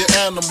made me an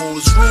animal.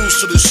 It's rules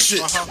to this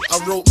shit. I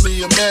wrote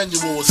me a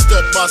manual, a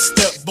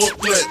step-by-step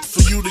booklet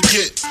for you to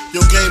get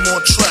your game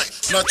on track.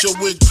 Not your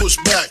wig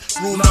pushed back.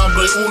 Rule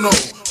number uno.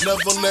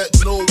 Never let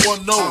no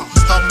one know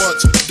how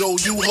much dough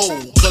you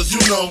hold. Cause you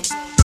know.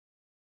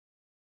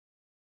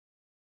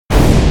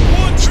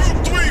 1, 2,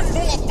 3,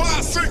 4,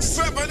 5, 6,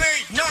 7, 8,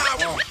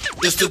 9.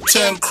 It's the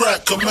 10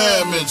 crack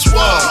commandments.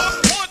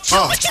 Why?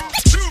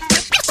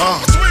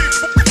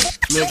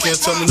 Man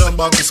can't tell me nothing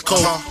about this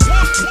coke.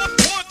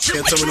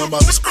 Can't tell me nothing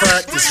about this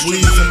crack, this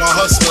weed, and my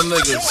hustling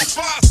niggas.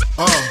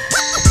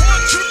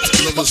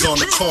 Niggas on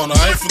the corner,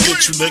 I ain't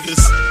forget you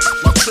niggas.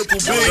 My triple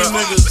B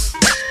niggas.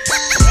 1,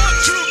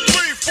 2,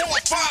 3,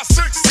 4, 5,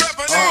 6,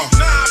 7, 8,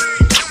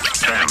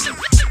 9.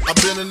 I've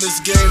been in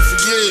this game for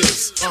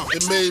years.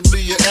 It made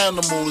me an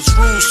animal. It's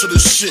rules to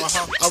this shit.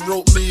 I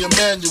wrote me a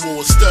manual,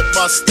 a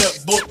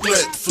step-by-step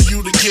booklet for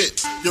you to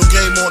get your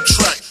game on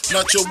track.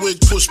 Not your wig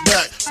pushed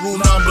back. Rule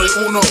number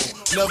uno.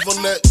 Never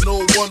let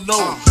no one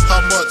know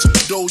how much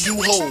dough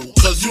you hold.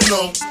 Cause you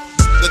know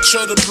that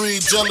try to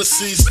breed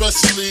jealousy,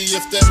 especially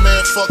if that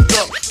man fucked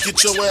up.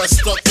 Get your ass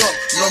stuck up.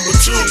 Number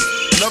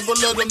 2, never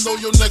let them know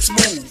your next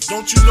move.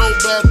 Don't you know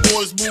bad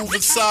boys move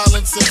in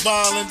silence and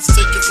violence?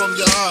 Take it from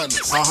your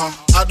highness.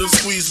 I done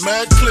squeeze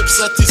mad clips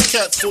at these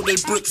cats for they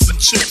bricks and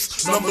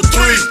chips. Number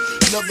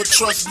 3, never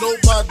trust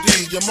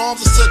nobody. Your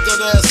mama set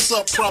that ass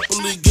up,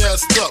 properly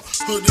gassed up,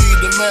 hoodie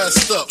the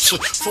masked up.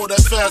 For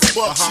that fast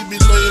buck, she be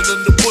laying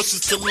in the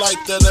bushes to light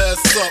that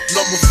ass up.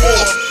 Number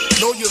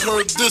 4, know you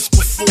heard this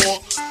before.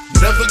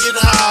 Never get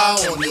high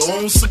on your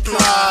own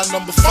supply.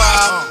 Number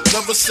 5,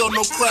 never sell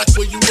no crack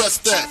where you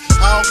rest at.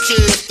 I don't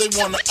care if they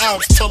want an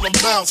ounce, tell them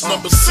bounce.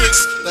 Number 6,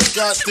 that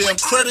goddamn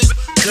credit,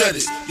 get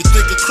it. You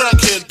think a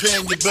crackhead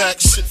paying you back,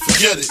 shit,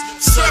 forget it.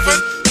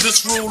 7,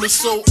 this rule is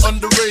so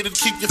underrated.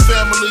 Keep your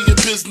family and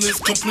business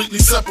completely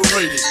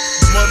separated.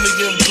 Money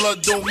and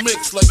blood don't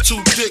mix like 2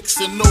 dicks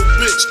and no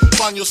bitch.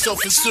 Find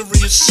yourself in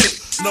serious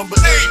shit. Number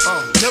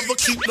 8, never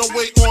keep no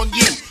weight on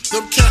you.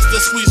 Them cats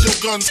that squeeze your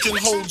guns can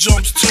hold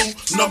jumps too.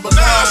 Number 9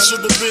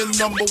 should have been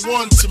number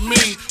 1 to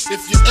me.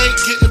 If you ain't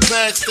getting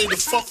back, stay the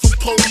fuck from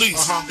police.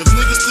 If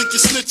niggas think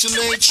you're snitching,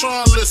 they ain't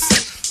trying to listen.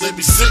 They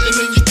be sitting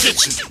in your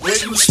kitchen,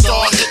 waiting to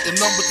start hitting.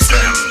 Number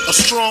 10, a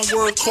strong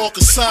word called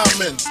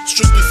consignment.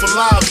 Strictly for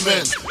live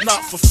men,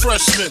 not for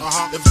freshmen.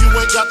 If you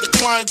ain't got the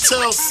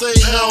clientele, say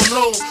hell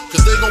no.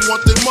 Cause they gon'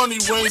 want their money,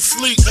 rain,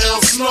 sleet,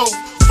 hell, snow.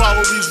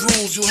 Follow these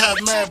rules, you'll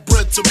have mad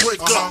bread to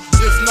break up.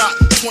 If not,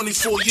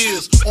 24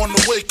 years on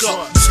the wake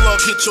up. Slug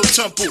hit your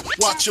temple,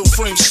 watch your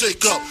frame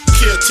shake up.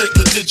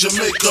 Caretaker did your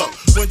makeup.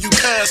 When you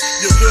pass,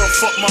 your girl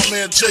fuck my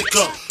man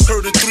Jacob.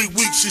 Heard in 3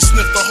 weeks she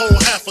sniffed the whole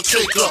half a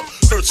cake up.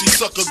 Heard she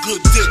suck a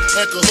good dick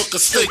and could hook a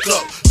steak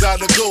up.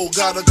 Gotta go,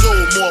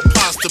 more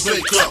pies to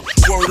bake up.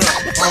 Word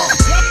up,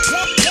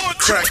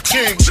 Crack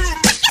King,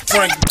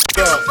 Frank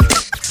up.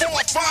 4,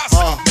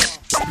 5,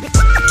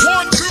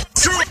 1, 2,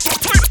 3,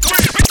 4,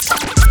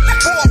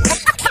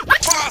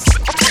 5.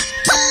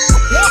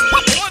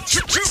 1,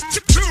 2, 3,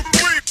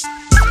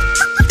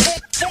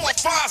 4,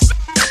 5.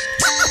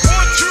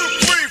 1, 2,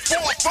 3, 4,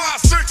 5,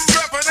 6,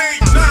 7,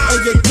 8, 9.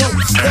 And you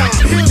don't stop,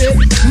 hit it.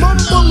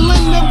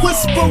 Mumbling and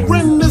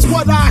whispering is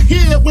what I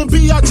hear when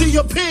B.I.G.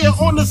 appear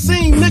on the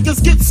scene.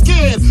 Niggas get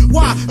scared.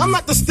 Why? I'm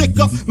not the stick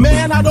up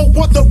man. I don't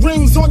want the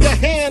rings on your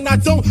hand. I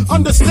don't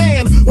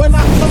understand. When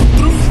I come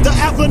through the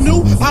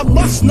avenue, I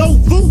must know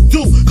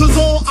voodoo. Cause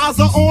all eyes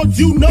are on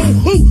you know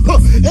who.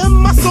 And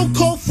my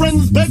so-called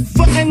friends beg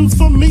for ends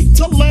for me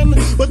to lend.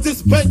 But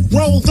this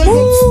bankroll they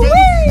won't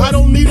spend. I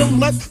don't need them.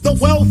 Let the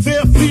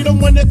welfare feed them.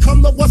 When it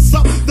come to what's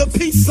up, the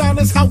peace sign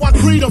is how I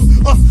greet them.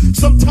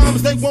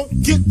 Sometimes they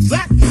won't get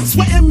that.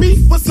 Sweating me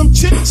for some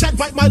chit-chat.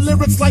 Write my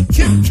lyrics like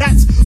Kit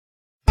Kats.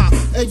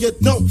 and you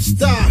don't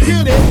stop.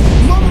 Hit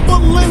it.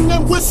 Mumbling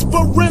and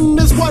whispering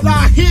is what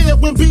I hear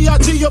when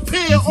B.I.G.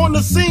 appear on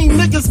the scene.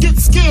 Niggas get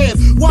scared.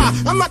 Why?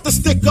 I'm not the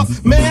stick up,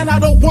 man. I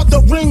don't want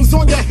the rings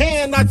on your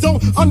hand. I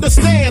don't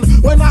understand.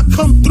 When I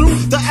come through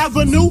the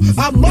avenue,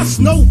 I must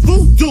know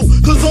voodoo,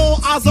 cause all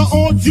eyes are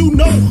on you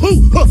know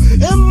who.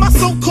 And my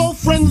so-called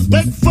friends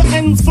beg for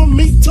ends for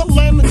me to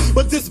lend,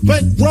 but this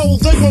bankroll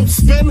they won't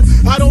spend.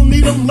 I don't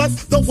need them, let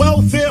the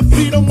welfare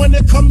feed them. When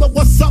it come to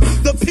what's up,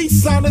 the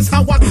peace sign is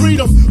how I greet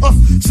them.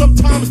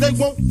 Sometimes they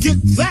won't get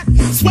that.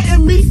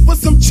 Sweating me for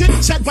some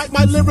chit-chat, bite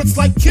my lyrics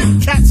like Kit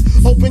Kats.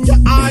 Open your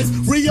eyes,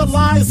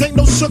 realize ain't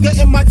no sugar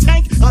in my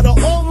tank. Out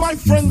of all my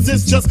friends,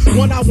 it's just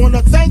one I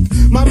wanna thank.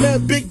 My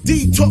man Big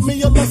D taught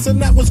me a lesson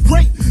that was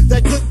great,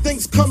 that good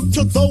things come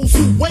to those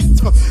who wait.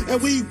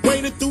 And we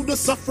waited through the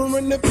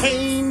suffering and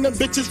pain. The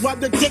bitches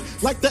ride the dick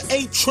like the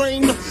A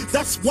train.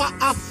 That's why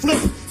I flip,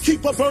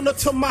 keep a burner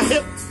to my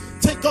hip.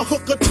 Take a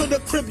hooker to the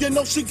crib, you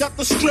know she got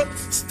the strip.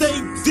 Stay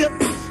dip,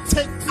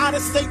 take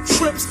out-of-state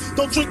trips.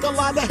 Don't drink a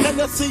lot of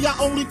Hennessy, I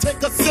only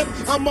take a sip.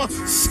 I'm a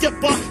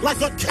skipper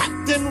like a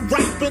captain.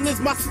 Rapping is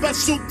my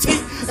specialty,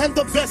 and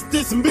the best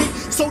is me,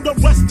 so the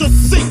rest to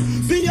see.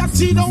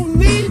 B.I.G. don't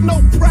need no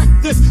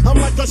practice. I'm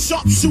like a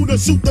sharpshooter,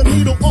 shoot the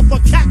needle off a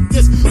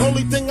cactus.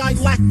 Only thing I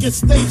lack is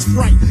stage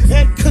fright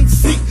and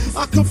conceit.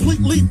 I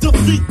completely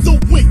defeat the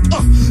weak.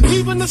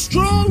 Even the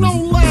strong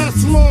don't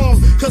last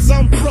long, cause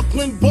I'm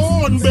Brooklyn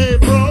born, baby,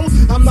 bro.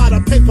 I'm not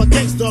a paper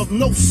gangster of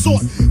no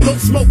sort. Don't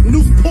smoke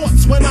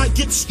Newports. When I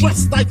get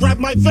stressed, I grab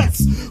my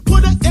vest.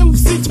 Put an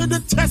MC to the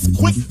test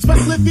quick,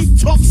 especially if he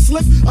talks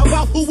slick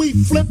about who he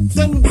flipped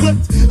and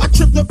whipped. I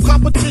tripped the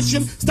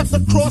competition, stepped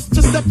across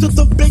to step to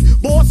the big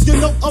boss. You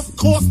know, of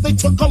course, they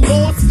took a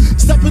loss.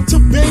 Stepping to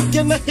big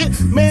in the hit,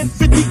 man,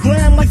 50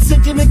 grand like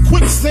sinking in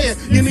quicksand.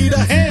 You need a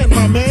hand,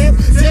 my man.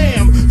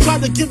 Damn,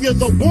 tried to give you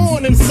the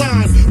warning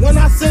sign. When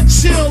I said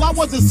chill, I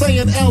wasn't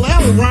saying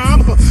LL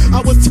rhyme.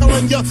 I was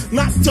telling you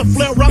not to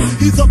flare up.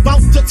 He's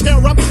about to tear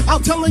up.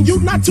 I'm telling you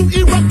not to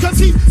erupt, cause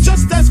he's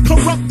just as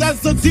corrupt as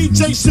the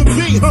DJ should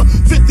be.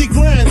 50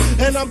 grand,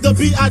 and I'm the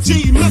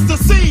B.I.G. Mr.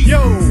 C.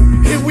 Yo,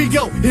 here we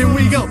go, here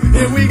we go,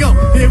 here we go,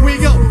 here we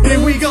go,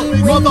 here we go.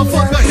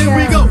 Motherfucker, here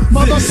we go.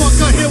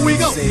 Motherfucker, here we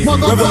go.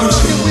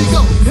 Motherfucker, here we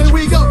go. Here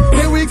we go,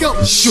 here we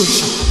go. Shoot,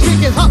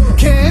 kick it,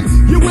 can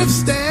you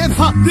withstand,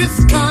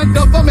 this kind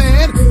of a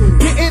man?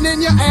 Getting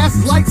in your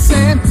ass like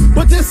sand,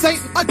 but this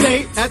ain't a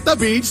date at the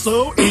beach,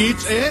 so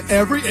each and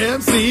every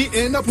MC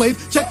in the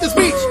place check the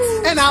speech,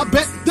 and I'll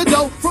bet the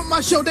dough from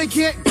my show they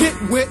can't get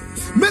with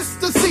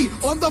Mr. C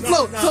on the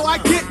floor, so I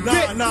get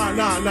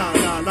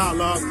Nah,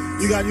 love.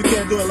 You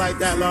can't do it like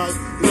that, love.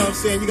 You know what I'm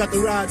saying? You got to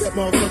ride that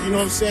motherfucker, you know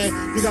what I'm saying?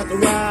 You got to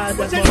ride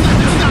that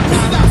motherfucker.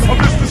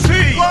 Mr. C,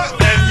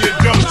 and you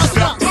don't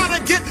stop. Try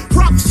to get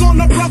props on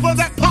the brother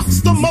that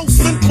pops the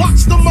most and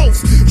clocks the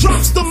most,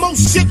 drops the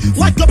most shit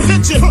like a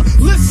pigeon.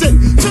 Listen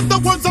to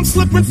the words I'm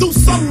slipping through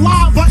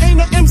saliva.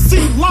 Ain't an MC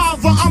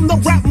lava, I'm the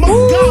rap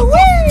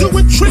MacGyver.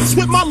 Doing tricks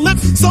with my lip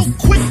so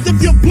quick,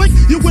 if you blink,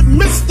 you would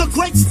miss the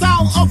great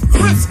style of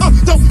Chris.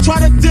 Don't try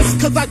to diss,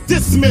 cause I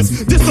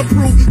dismiss,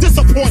 disapprove,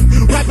 disappoint.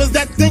 Rappers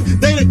that think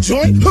they the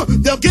joint,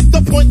 they'll get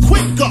the point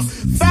quicker,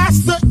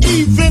 faster,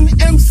 even.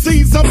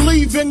 MCs, I'm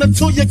leaving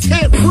until you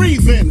can't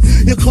breathe in.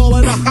 You call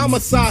it a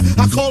homicide,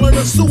 I call it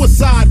a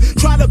suicide.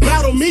 Try to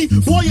battle me,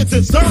 boy, you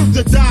deserve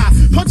to die.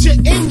 Punch you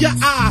in your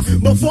eye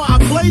before I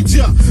played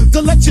you,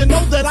 to let you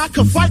know that I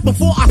could fight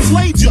before I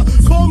slayed you.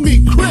 Call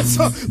me Chris,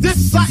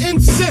 this I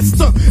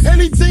insist.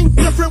 Anything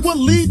different will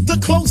lead to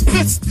close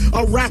fist.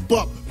 A wrap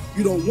up.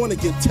 You don't want to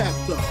get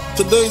tapped up.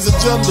 Today's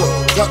agenda,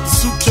 got the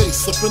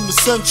suitcase up in the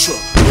Centra.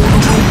 Go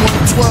to room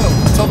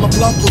 112, tell them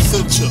Blanco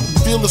sent ya.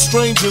 Feel the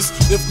strangers,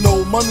 if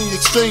no money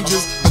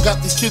exchanges. I got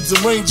these kids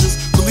in ranges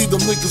to leave them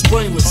niggas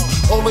brainless.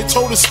 All they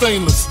told is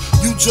stainless,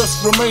 you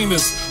just remain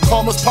as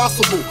calm as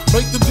possible.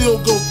 Make the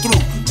deal go through.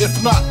 If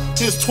not,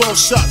 here's 12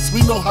 shots,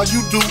 we know how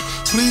you do.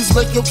 Please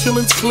make your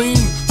killings clean.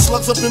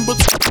 Slugs up in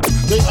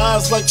between, they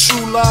eyes like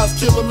true lies.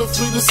 Kill them and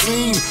flee the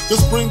scene.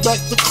 Just bring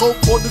back the coke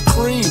or the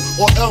cream,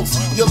 or else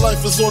your life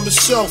is on the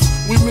shelf.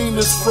 We mean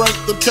this, Frank.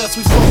 The cats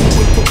we fucking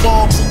with put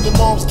bombs in your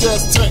mom's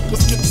gas tank.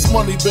 Let's get this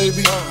money,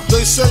 baby.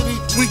 They shady,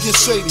 we get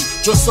shady.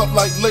 Dress up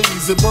like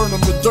ladies and burn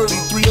them with dirty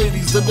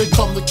 380s. Then they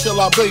come to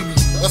kill our babies.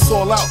 That's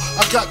all out.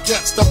 I got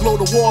gats that blow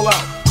the wall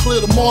out.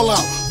 Clear them all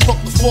out. Fuck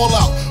the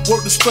fallout.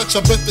 Word to stretch,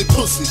 I bet they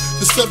pussy.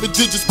 The 7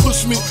 digits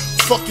push me.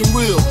 Fucking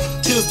real.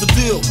 Here's the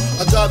deal.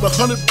 I got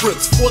 100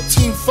 bricks,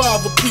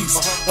 14.5 a piece.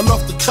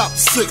 Enough to cop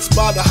 6,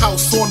 buy the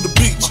house on the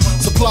beach.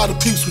 Supply the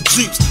peeps with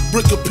jeeps,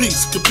 brick a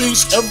piece.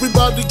 Capiche?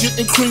 Everybody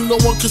getting cream, no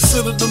one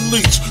considered the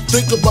leech.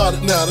 Think about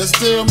it now, that's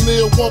damn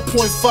near 1.5.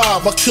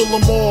 I kill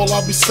them all,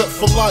 I'll be set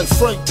for life.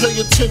 Frank, pay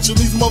attention,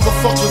 these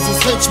motherfuckers is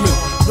henchmen.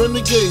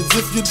 Renegades,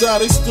 if you die,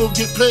 they still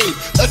get paid.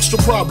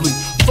 Extra probably,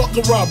 fuck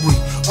a robbery.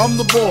 I'm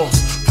the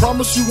boss.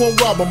 Promise you won't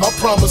rob them, I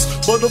promise.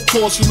 But of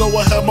course, you know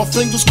I have my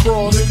fingers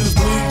crossed. Niggas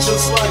bleed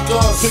just like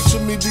us. Picture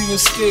me being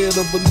scared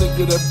of a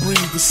nigga that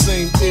breathes the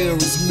same air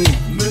as me.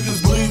 Niggas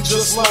bleed bleed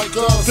just like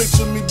us.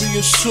 Picture me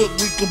being shook,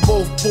 we can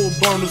both pull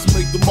burners,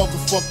 make the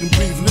motherfucking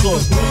beef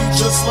cook. Niggas bleed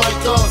just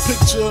like us.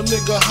 Picture a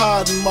nigga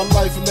hiding my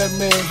life in that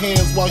man's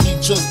hands while he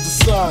just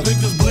decided.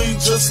 Niggas bleed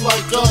just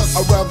like us.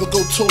 I'd rather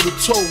go toe to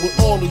toe with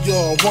all of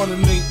y'all,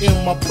 running ain't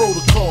in my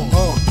protocol.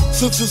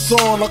 Since it's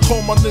on, I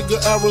call my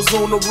nigga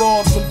Arizona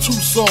Ron from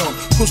Tucson.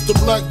 Push the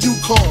black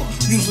Yukon,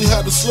 usually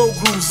had the slow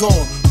grooves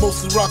on.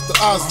 Mostly rock the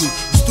Osley.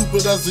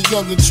 Stupid as a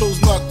youngin',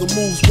 chose not to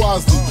move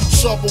wisely.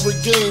 Sharper with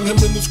game, him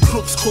and his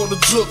crooks caught the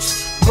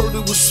jooks. Heard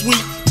it was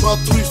sweet, about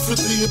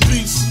 $3.50 a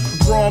piece.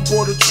 Ron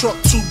bought a truck,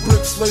 2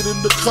 bricks laid in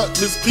the cut.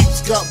 His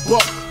peeps got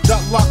bucked,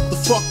 got locked the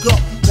fuck up.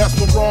 That's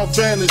when Ron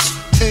vanished.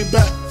 Came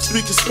back,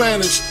 speaking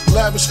Spanish,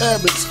 lavish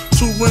habits,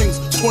 2 rings,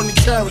 20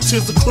 carats,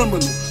 here's the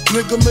criminal.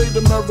 Nigga made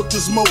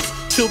America's most,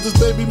 killed his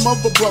baby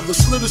mother brother,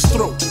 slit his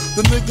throat.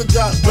 The nigga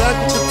got back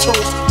with the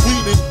toast,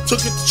 weeded,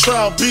 took it to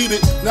trial, beat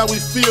it. Now we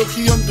feel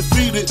he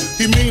undefeated,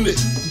 he mean it.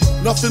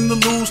 Nothing to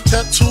lose,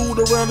 tattooed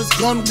around his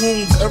gun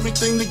wounds.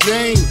 Everything to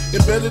gain,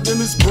 embedded in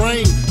his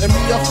brain. And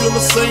me, I feel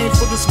the same.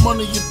 For this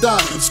money you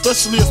dying,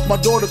 especially if my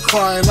daughter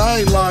crying.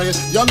 I ain't lying,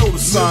 y'all know the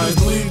signs.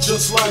 Niggas bleed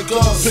just like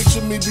us. Picture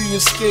me being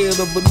scared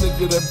of a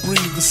nigga that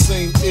breathe the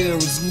same air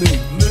as me.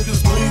 Niggas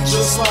bleed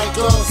just like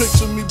us.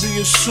 Picture me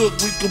being shook,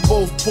 we can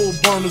both pull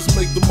burners,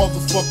 make the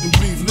motherfucking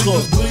beef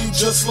cook. Niggas bleed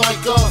just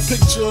like us.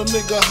 Picture a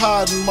nigga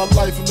hiding my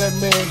life in that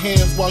man's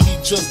hands while he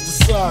just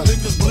decided.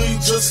 Niggas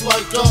bleed just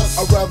like us.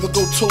 I'd rather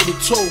go toe to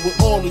toe with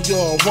all of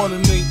y'all,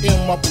 running ain't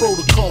in my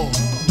protocol.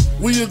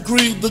 We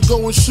agreed to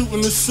go and shooting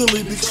is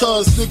silly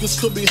because niggas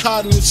could be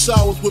hiding in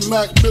showers with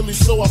Mac Billy,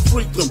 so I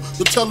freaked them.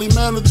 The telly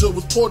manager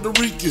was Puerto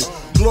Rican,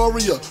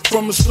 Gloria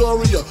from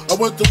Astoria. I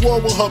went to war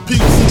with her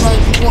peeps in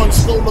 91,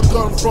 stole a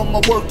gun from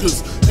my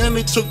workers, and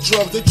they took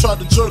drugs, they tried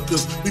to jerk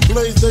us. We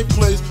blazed, they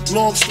blazed,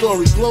 long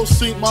story. Glow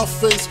seen my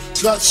face,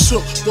 got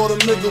shook, thought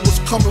a nigga was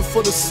coming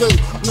for the safe.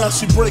 Now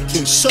she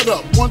breaking, shut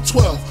up,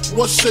 112,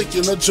 what's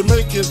shaking? A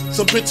Jamaican,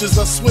 some bitches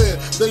I swear,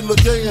 they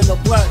look gay in a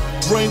black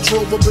Range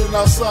Rover, been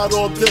outside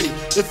all day.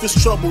 If it's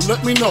trouble,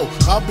 let me know,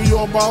 I'll be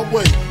on my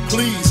way.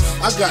 Please,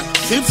 I got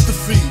kids to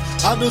feed.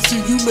 I done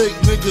see you make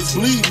niggas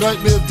bleed.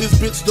 Nightmare if this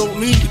bitch don't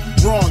need it.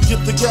 Wrong,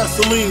 get the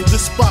gasoline,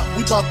 this spot,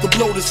 we bout to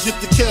blow this. Get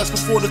the cash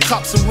before the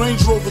cops and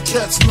Range Rover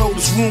cats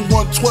notice. Room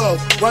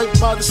 112, right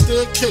by the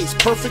staircase.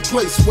 Perfect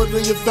place where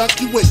they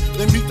evacuate,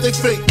 they meet they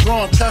fate.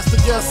 Wrong, pass the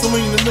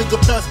gasoline, the nigga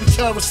pass me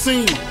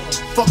kerosene.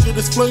 Fuck it,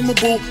 it's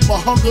flammable, my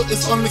hunger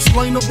is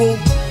unexplainable.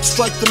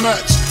 Strike the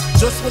match.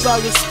 Just what I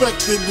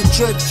expected, the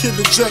dread kid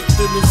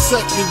ejected in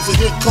seconds. And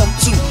here come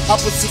 2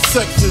 opposite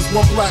sexes,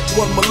 1 black,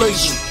 1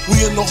 Malaysian.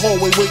 We in the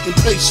hallway waiting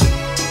patient.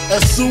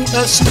 As soon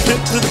as she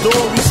hit the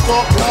door, we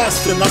start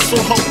blasting. I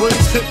saw her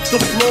brains hit the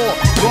floor,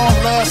 gone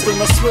laughing,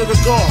 I swear to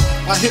God.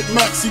 I hit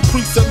Maxi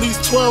Priest at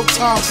least 12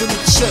 times in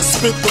the chest.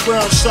 Spit the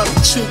round, shot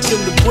the chink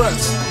in the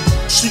breast.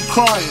 She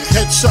crying,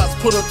 headshots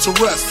put her to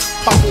rest.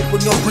 Pop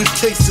open no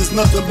briefcases,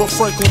 nothing but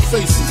Franklin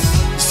faces.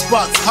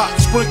 Spots, hot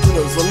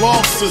sprinklers,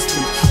 alarm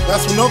systems.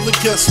 That's when other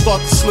guests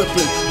start to slip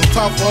in. It's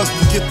time for us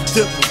to get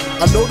the dipping.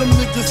 I know them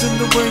niggas in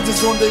the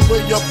ranges on their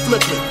way up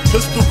flipping.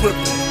 Pistol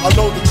gripping, I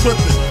know the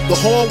clipping. The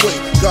hallway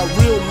got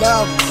real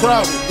loud and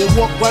crowded. They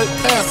walk right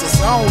past us,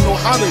 I don't know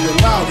how they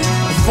allowed it.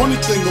 The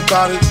funny thing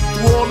about it,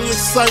 through all the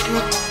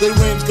excitement, they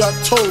range got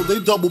told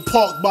they double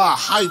parked by a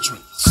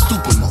hydrant.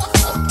 Stupid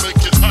motherfucker. Make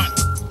it hot.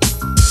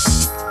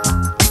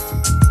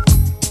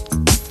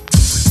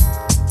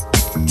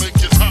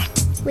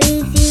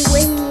 Weezy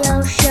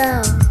Radio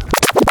Show.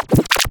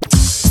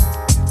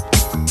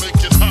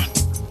 Make it hot.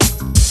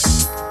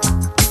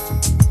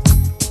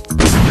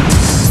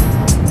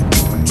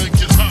 Make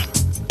it hot.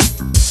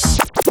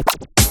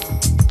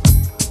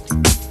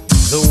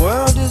 The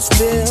world is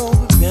filled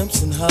with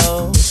pimps and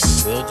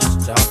hoes. We'll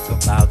just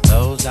talk about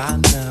those I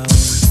know.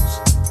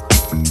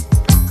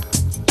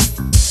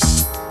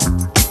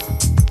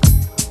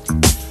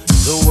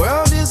 The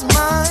world is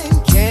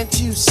mine, can't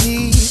you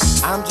see?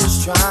 I'm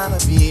just trying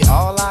to be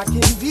all I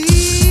can be.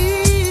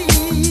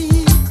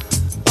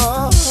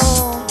 Oh,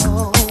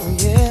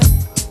 yeah.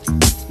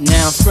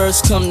 Now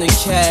first come the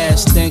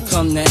cash, then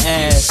come the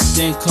ass,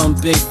 then come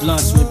big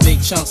blunts with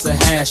big chunks of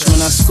hash.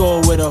 When I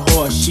score with a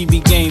horse, she be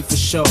game for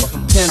sure.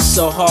 Pimp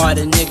so hard,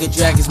 a nigga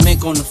drag his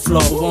mink on the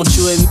floor. Won't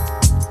you admit?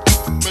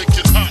 Make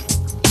it hot.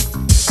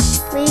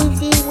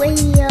 Weezy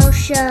Radio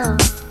Show.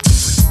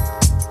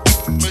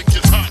 Make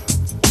it hot.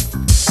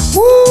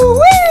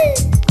 Woo-wee!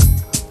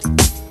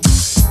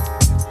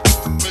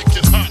 Make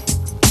it hot.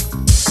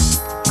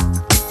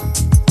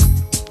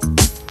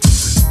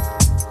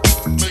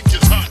 Make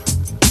it hot.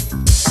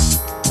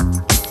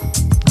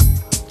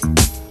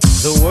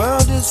 The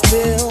world is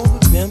filled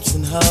with pimps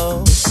and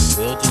hoes.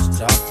 We'll just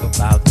talk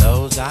about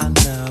those I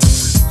know.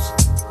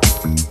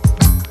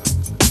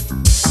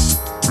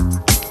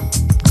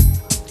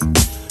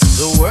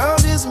 The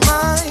world is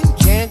mine,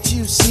 can't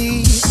you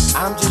see?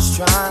 I'm just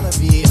trying to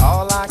be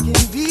all I can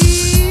be.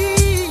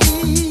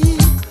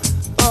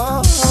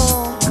 Oh,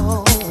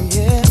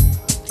 yeah.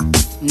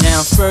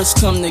 Now first first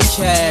come the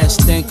cash,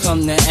 then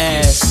come the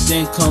ass,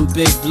 then come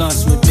big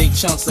blunts with big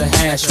chunks of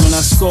hash. When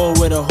I score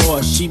with a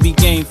horse, she be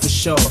game for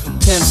sure.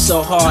 Pimp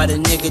so hard, a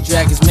nigga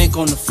drag his mink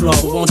on the floor.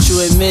 Won't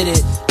you admit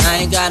it? I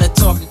ain't gotta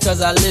talk it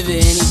cause I live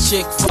it. Any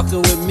chick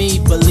fucking with me,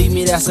 believe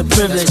me, that's a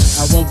privilege.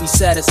 I won't be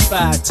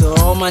satisfied till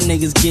all my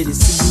niggas get it.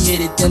 See you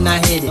hit it, then I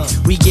hit it.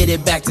 We get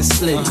it back to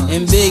split it.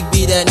 And Big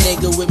be that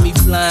nigga with me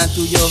flying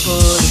through your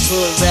hood.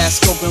 Hood rats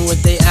scoping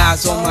with their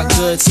eyes on my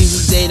goods. See,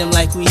 we date them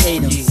like we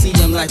hate them. See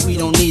them like we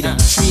don't need them.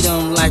 Treat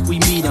them like we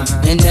meet them.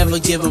 And never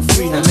give them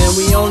freedom. And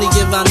we only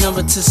give our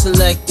number to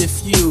select a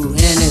few.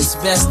 And it's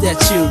best that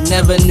you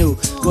never knew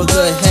what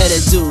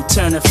good-headed do.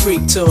 Turn a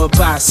freak to a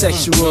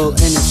bisexual.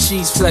 And if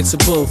she's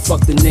flexible,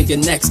 fuck the nigga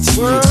next to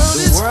you.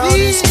 The world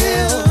is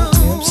filled with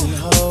pimps and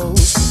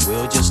hoes.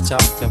 We'll just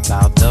talk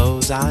about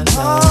those I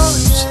know.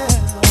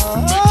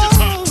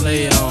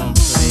 Play on,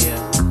 play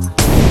on.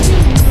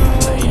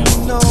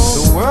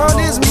 The world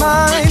is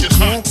mine,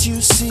 can't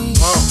you see?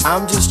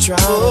 I'm just trying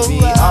to be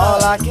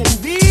all I can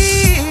be.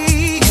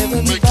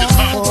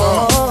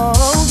 Oh,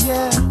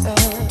 yeah.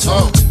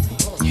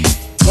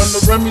 When the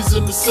Remy's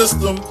in the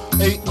system,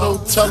 ain't no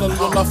telling.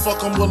 Will I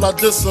fuck 'em, will I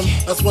diss 'em?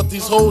 That's what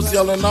these hoes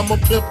yelling. I'm a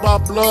pimp by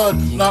blood,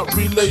 not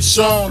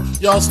relation.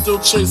 Y'all still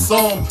chase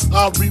on,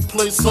 I'll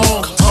replay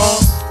song.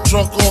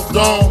 Drunk off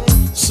dawn,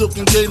 silk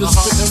and gators,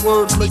 spitting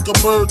words, make a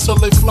bird till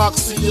they flock.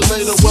 See you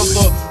later,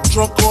 whether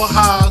drunk or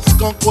high,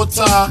 skunk or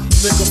tie.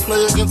 Nigga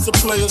play against a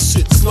player,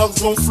 shit,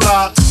 slugs gon'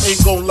 fly.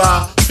 Ain't gon'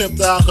 lie,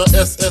 pimped out her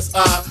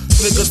SSI.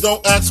 Nigga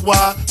don't ask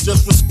why,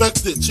 just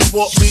respect it. She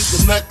bought me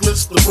the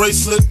necklace, the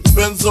bracelet, the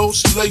benzo,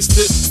 she laced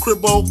it.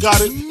 Cribbo got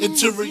it,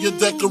 interior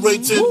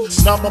decorated.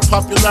 Now my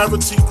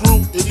popularity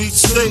grew in each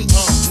state.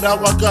 Now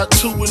I got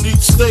 2 in each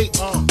state.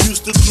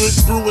 Used to drink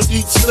brew in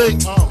each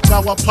state.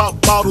 Now I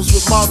pop bottles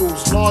with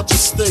models, larger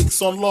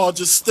stakes on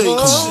larger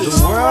stakes.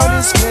 The world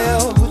is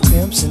filled with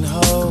pimps and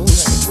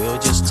hoes. We'll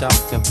just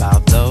talk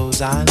about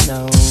those I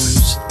know.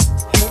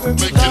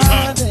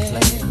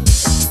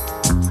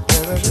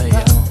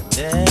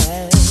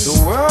 The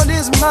world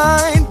is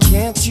mine,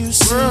 can't you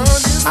see?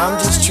 I'm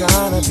just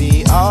trying to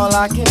be all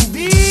I can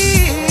be.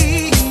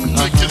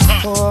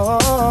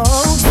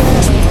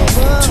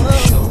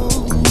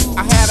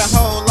 I had a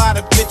whole lot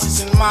of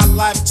bitches in my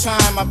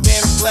lifetime. I've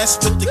been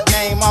blessed with the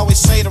game, always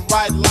say the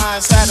right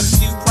lines. Had a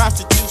few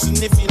prostitutes, and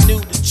if you knew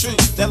the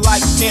truth, they're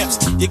like pimps,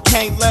 you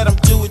can't let them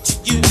do it to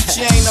you.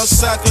 She ain't no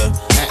sucker,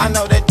 I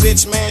know that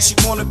bitch, man. She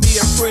wanna be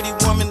a pretty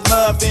woman,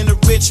 loving a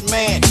rich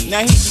man. Now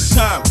here you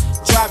come,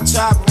 drop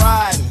top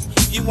riding.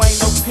 You ain't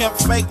no pimp,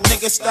 fake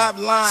nigga, stop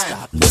lying.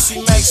 Pussy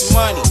makes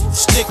money,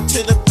 stick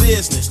to the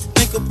business.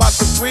 Think about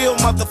the real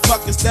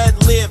motherfuckers that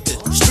live it.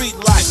 Street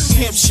life,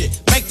 pimp shit,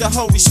 make the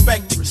hoe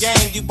respect the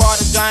game. You bought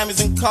the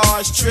diamonds and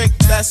cars, trick,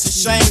 that's a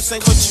shame. Say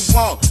what you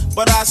want,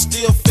 but I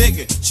still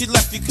figure she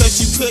left because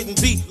you couldn't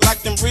be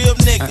like them real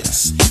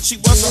niggas. She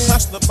was a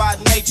hustler by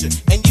nature,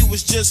 and you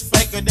was just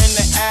faker than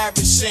the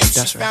average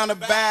simp. She found a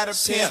better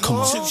pimp,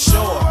 too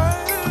short.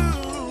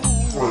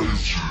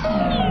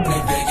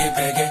 Biggie,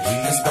 biggie,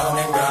 it's bone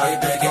and biggie,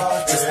 biggie,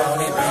 it's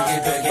bone and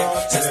biggie, biggie,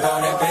 it's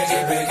bone and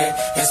biggie, biggie,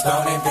 it's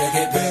bone and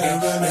biggie,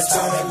 biggie, it's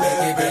bone and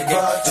biggie,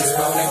 biggie, it's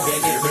bone and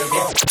biggie,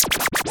 biggie,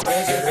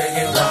 biggie,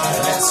 biggie, ride,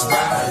 let's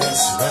ride,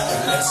 let's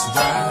ride, let's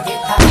ride.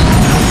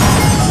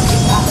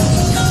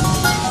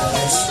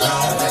 Let's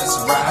ride, let's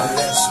ride,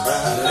 let's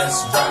ride, let's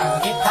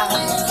ride.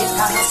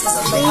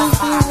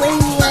 Weezy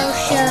Radio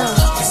Show.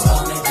 It's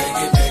bone and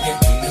biggie, biggie,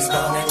 it's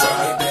bone and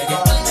biggie, biggie.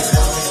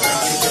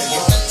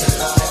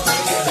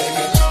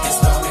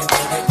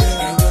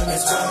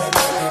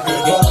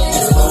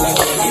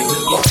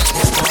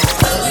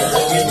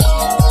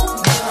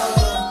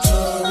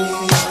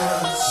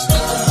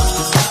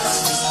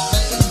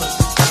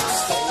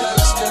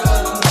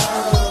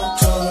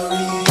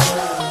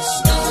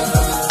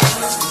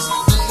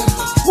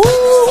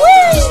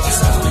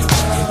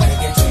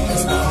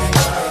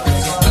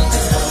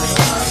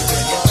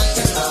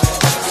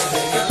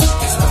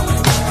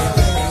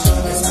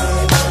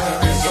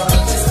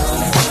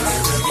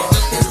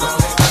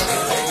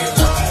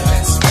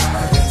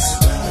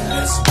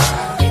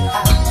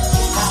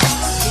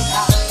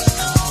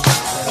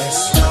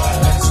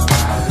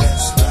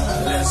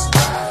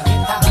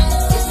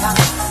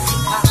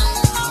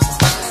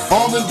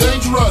 Armed and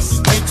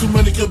dangerous, ain't too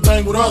many can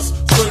bang with us.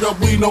 Straight up,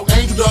 we no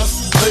angel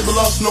dust. Label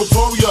us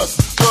notorious.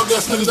 Thug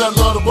ass niggas that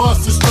love the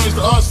bus. It's strange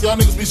to us, y'all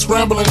niggas be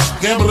scrambling,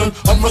 gambling.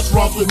 I'm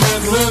restaurants with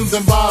mandolins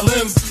and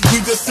violins. We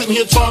just sitting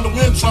here trying to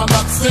win, trying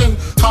not to sin.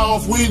 High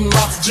off weed and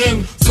lots of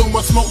gin. So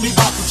much smoke, need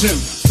oxygen.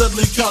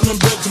 Steadily counting them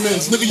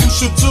Benjamins. Nigga, you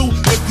should too,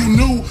 if you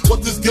knew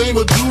what this game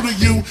would do to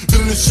you.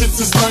 Been in this shit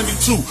since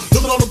 92.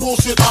 Look at all the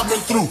bullshit I've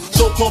been through.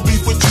 So-called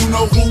beef with you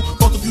know who.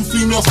 Fuck a few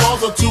female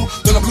stars or two.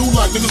 Then I'm blue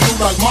like niggas blue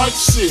like Mike.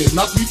 Shit,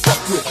 not to be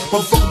fucked with.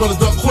 Motherfucker better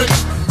duck quick.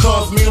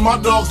 Cause me and my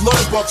dogs love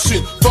the buck shit.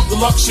 Fuck the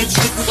luck shit,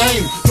 strictly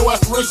aim. No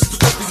aspirations to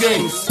cut the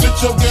game. Spit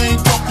your game,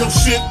 fuck your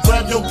shit.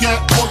 Grab your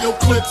gap, pull your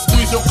clip,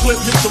 squeeze your clip,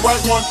 hit the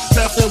right one.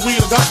 Pass that weed,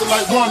 I got the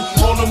light one.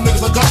 All them niggas,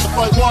 I got to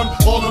fight one.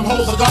 All them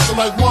hoes, I got to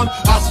like one.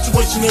 Our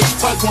situation is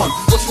type one.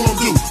 What you gonna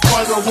do?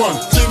 Fight or run?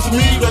 Seems to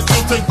me that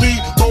you'll take me.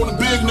 Rolling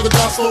big, nigga,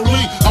 die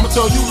slowly. I'ma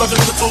tell you like a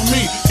nigga told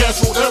me.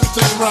 Cash roll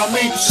everything around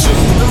me. Shit,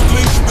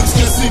 lyrically, bitches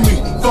can't see me.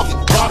 Fuck it,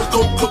 buy the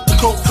dope, cook the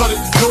coke, cut it.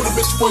 Know the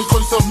bitch before you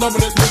call yourself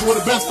numbing it. Nigga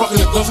with a bench fucking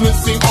it. Doesn't it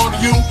seem hard to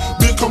you?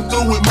 Big come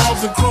through with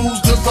mobs and crews.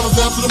 Good fellas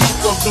down to the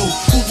mook up dude.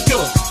 Who's the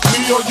killer? Me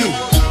or you?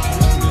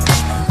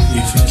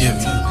 You forgive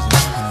me.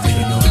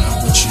 You know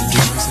not what you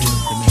do.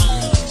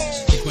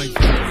 Quite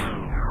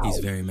frankly, he's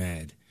very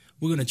mad.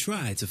 We're gonna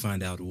try to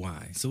find out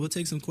why. So we'll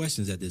take some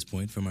questions at this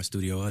point from our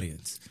studio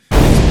audience.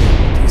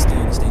 Please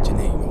stand and state your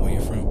name and where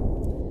you're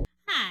from.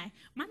 Hi,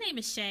 my name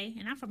is Shay,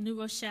 and I'm from New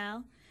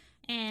Rochelle,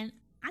 and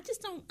I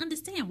just don't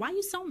understand why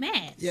you so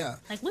mad. Yeah.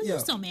 Like, what are you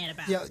so mad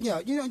about?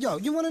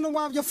 You want to know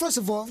why? First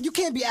of all, you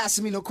can't be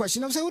asking me no question.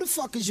 You know what I'm saying? Who the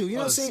fuck is you? You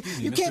know what I'm saying?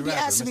 You can't be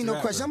asking me no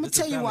question. I'm going to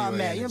tell you why I'm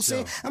mad. You know what I'm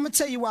saying? I'm going to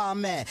tell you why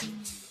I'm mad.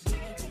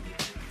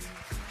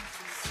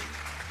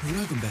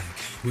 Welcome back.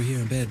 We're here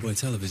on Bad Boy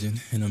Television,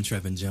 and I'm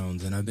Trevin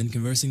Jones, and I've been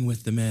conversing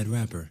with the mad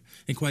rapper.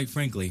 And quite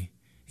frankly,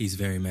 he's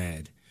very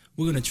mad.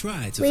 We're going to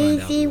try to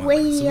find out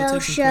why. So we'll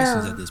take some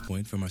questions at this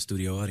point from our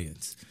studio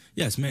audience.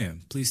 Yes,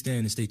 ma'am. Please stand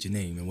and state your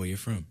name and where you're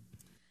from.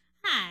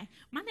 Hi,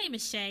 my name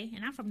is Shay,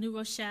 and I'm from New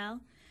Rochelle,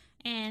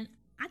 and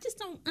I just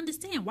don't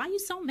understand why you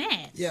so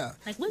mad. Yeah.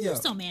 Like, what are you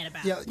so mad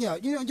about?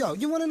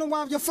 You want to know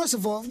why? First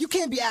of all, you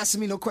can't be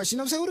asking me no question. You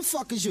know what I'm saying? Who the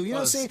fuck is you? You know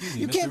what I'm saying?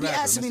 You can't be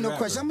asking me no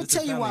question. I'm going to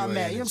tell you why I'm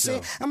mad. You know what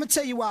I'm saying? I'm going to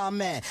tell you why I'm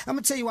mad. I'm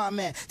going to tell you why I'm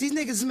mad. These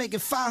niggas is making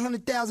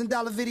 $500,000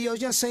 videos. You know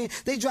what I'm saying?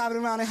 They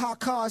driving around in hot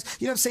cars.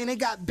 You know what I'm saying? They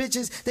got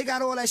bitches. They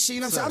got all that shit. You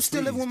know what I'm saying? I'm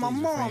still living with my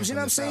moms. You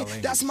know what I'm saying?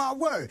 That's my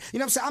word. You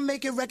know what I'm saying? I'm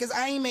making records.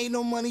 I ain't made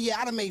no money yet.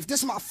 I done made. This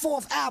is my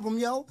 4th album,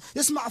 yo.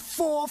 This is my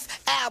 4th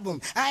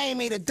album. I ain't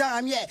made a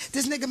dime yet.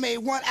 This nigga made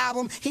 1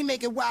 album. He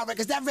making wild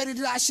records. That Ready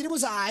to Die shit, it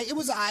was alright. It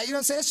was alright. You know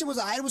what I'm saying? That shit was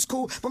alright. It was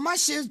cool. But my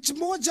shit is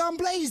more John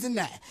Blaze than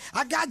that.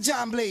 I got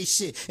John Blaze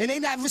shit. And they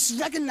not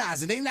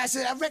recognizing. They not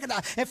saying I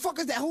recognize. And fuck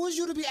is that? Who is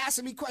you to be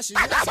asking me questions?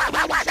 I got to talk.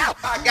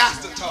 I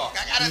got to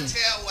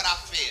tell what I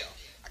feel.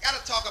 I got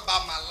to talk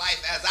about my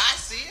life as I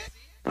see it.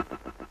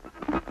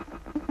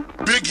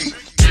 Biggie.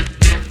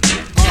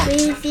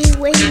 Weezy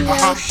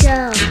Radio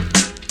Show.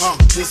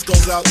 This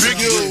goes out to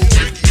you.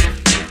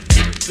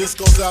 This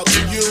goes out to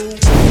you.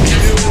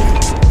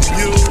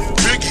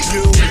 Biggie,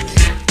 you.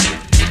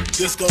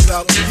 This goes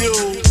out to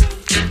you.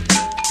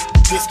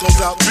 This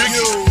goes out to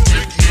you.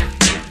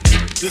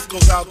 This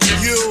goes out to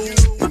you.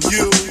 And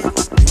you.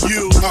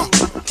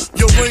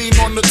 Your reign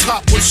on the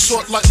top was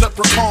short like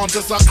leprechauns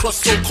as I crush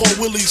so-called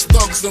willies,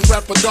 thugs, and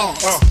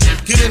rapadons.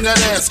 Get in that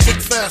ass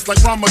quick fast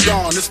like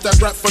Ramadan. It's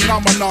that rap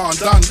phenomenon,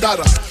 Don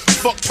Dada.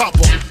 Fuck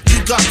Papa,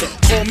 you gotta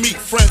call me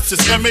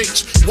Francis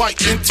M.H.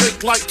 White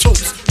intake like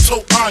toast,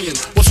 toe iron.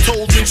 Was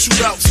told in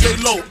shootout, stay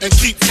low and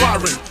keep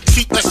firing.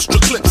 Keep extra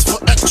clips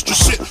for extra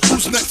shit.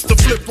 Who's next to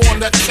flip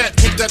on that cat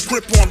with that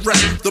grip on rap?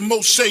 The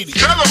most shady,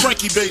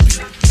 Frankie baby.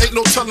 Ain't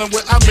no telling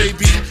where I may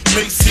be.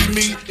 May see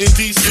me in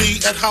D.C.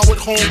 at Howard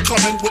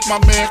Homecoming with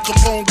my man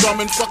Capone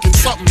drumming fucking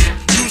something.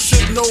 You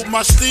should know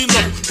my stilo.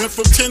 Went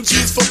from 10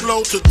 G's for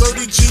blow to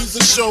 30 G's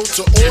a show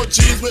to all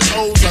G's with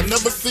O's I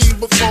never seen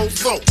before.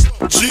 So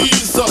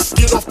Jesus,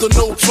 get off the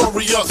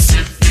notorious.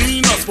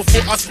 Mean us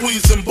before I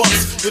squeeze and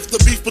bust. If the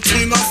beef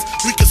between us,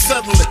 we can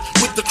settle it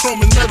with the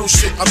chrome and metal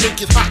shit. I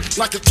make it hot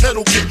like a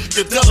kettle get.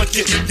 You're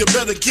delicate, you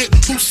better get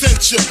who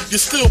sent you. You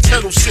still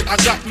pedal shit. I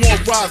got more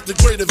rides, the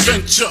great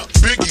adventure.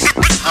 Biggie.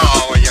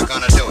 How are you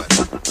gonna do it?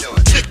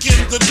 Kick in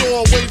the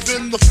door,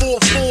 waving the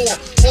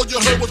 4-4. All you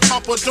heard was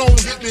Papa, don't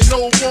hit me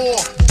no more.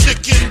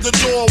 Kick in the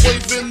door,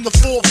 waving the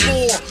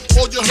 4-4.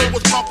 All you heard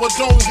was Papa,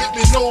 don't hit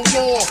me no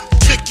more.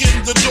 Kick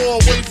in the door,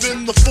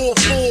 waving the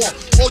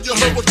 4-4. All you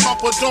heard was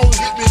Papa, don't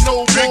hit me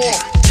no more.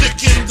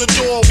 Kick in the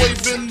door,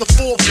 waving the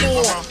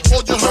 4-4.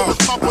 All you heard was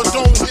Papa,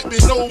 don't hit me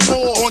no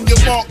more. On your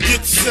mark,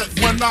 get set.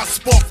 When I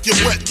spark, you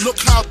wet. Look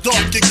how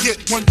dark you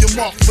get when you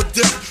mark for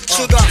death.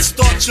 Should I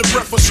start your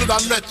breath or should I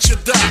let you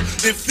die?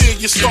 In fear,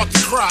 you start to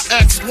cry.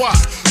 Ask why.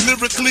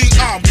 Lyrically,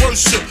 I'm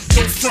worship.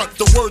 Don't front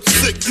the word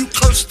sick. You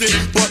cursed it,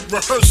 but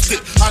rehearsed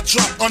it. I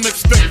drop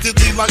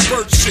unexpectedly like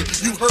bird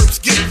shit. You herbs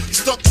get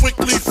stuck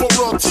quickly for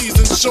royalties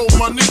and show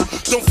money.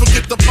 Don't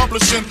forget the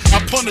publishing.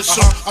 I punish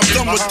them. I'm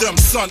done with them,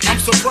 son. I'm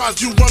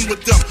surprised you run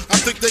with them. I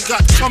think they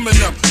got coming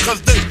them.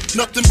 Cause they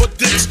nothing but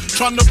dicks.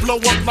 Trying to blow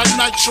up like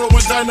nitro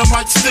and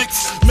dynamite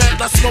sticks. Man,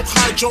 I smoke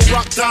hydro,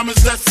 rock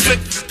diamonds, that's sick.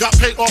 Got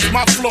paid off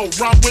my flow.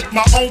 Rhyme with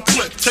my own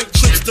clip. Take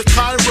trips to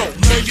Cairo.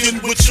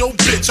 Laying with your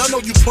bitch. I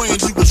know you playing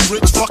you was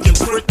rich. Fucking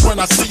prick. When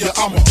I see you,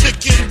 I'ma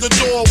kick in the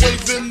door,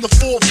 waving the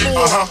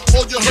 4-4.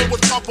 All you heard was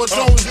Papa,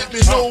 don't hit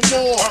me no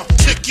more.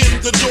 Kick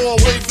in the door,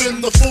 waving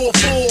the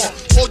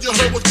 4-4. All you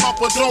heard was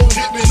Papa, don't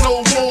hit me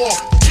no more.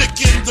 Kick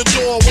in the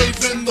door,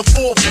 waving the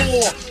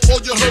 4-4. All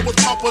you heard was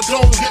Papa,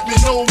 don't hit me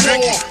no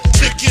more.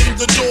 Kick in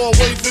the door,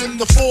 waving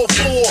the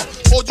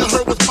 4-4. All you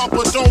heard was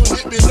Papa, don't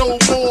hit me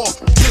no more.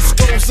 This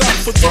goes out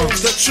for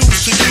those that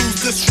choose to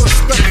use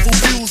disrespectful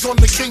views on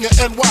the king of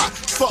NY.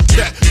 Fuck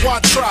that, why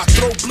try?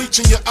 Throw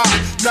bleach in your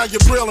eye, now you're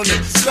brilling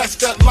it. Slash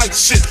that light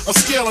shit, I'm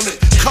scaling it.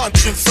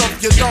 Conscience of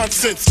your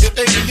nonsense. In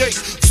 88,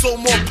 so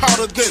more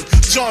powder than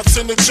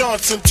Johnson &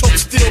 Johnson. Tote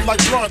steel like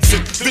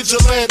Bronson.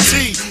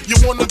 Vigilante, you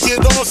wanna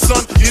get on,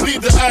 son? You need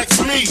to ask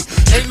me.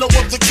 Ain't no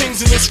other kings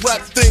in this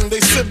rap thing,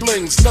 they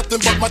siblings. Nothing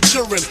but my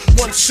children.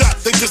 One shot,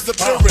 they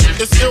disappearing.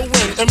 It's ill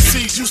when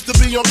MCs used to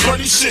be on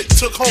cruddy shit.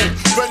 Took home,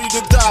 ready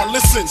to die.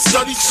 Listen,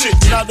 study shit.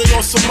 Now they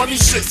on some money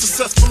shit.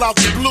 Successful out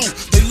the blue.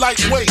 They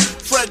lightweight,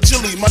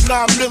 fragile. My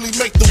 9 milli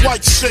make the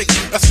white shake.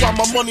 That's why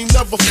my money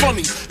never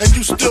funny. And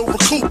you still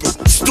recouping.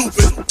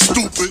 Stupid,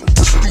 stupid,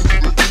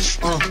 stupid.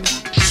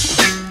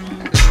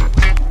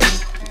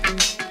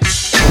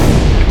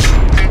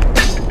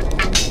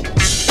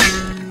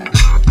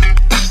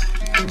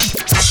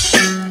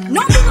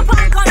 No big up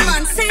on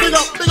gunman, see? Big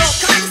up. Cause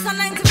it's a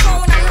 94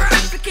 when I rap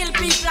to kill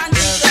people and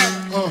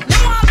people.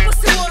 Them all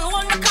pussy hole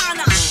on the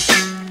corner.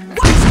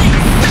 Watch this.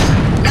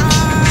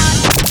 Lord,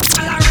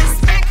 all I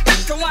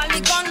respect to all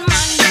the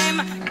gunman them.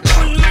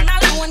 Gunman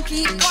alone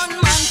keep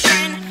gunman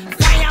friend.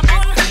 Fire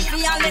gun for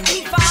all the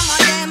informer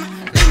them.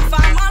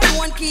 Informer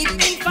alone keep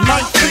informer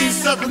friend.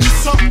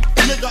 1970-something,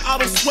 nigga, I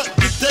don't sweat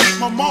the day.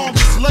 My mom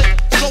was late,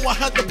 so I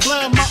had to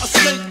plan my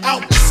escape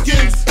out.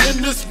 Skins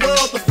in this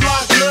world, the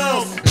fly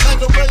girls.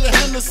 Tangeray and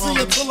Hennessy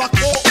until I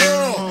call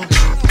Earl.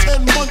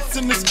 10 months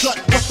in this gut,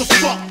 what the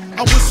fuck?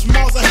 I wish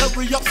Mars would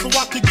hurry up so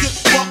I could get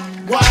fucked.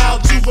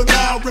 Wild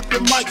juvenile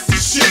ripping mics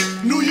and shit.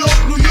 New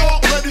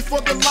York, ready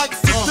for the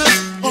likes of this.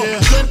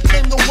 Then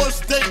came the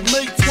worst date,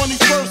 May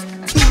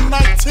 21st,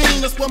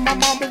 2019. That's when my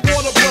mama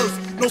water burst.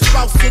 No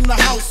spouse in the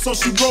house, so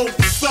she rolled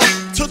for self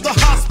to the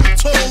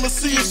hospital to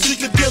see if she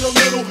could get a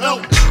little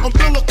help.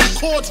 Umbilical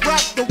cords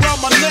wrapped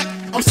around my neck.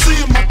 I'm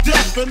seeing my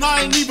death, and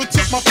I ain't even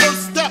took my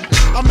first step.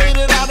 I made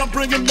it out, I'm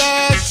bringing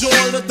mad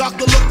joy. The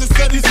doctor looked and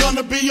said he's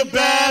gonna be a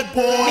bad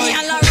boy. Me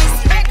all a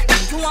respect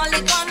to all the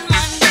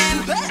gunman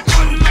them.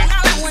 Gunman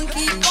alone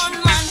keep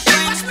gunman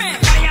friend.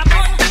 Fire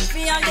gun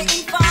for all the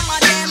informer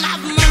them.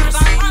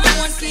 Informer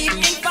alone keep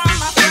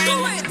informer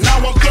friend.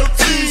 Now I'm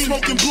 13,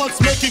 smoking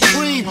blunts, making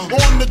cream.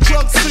 On the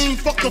drug scene,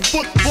 fuck the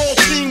football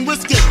team.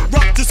 Risking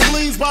rock the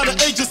spleens by the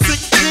age of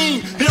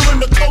 16. Hearing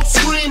the coach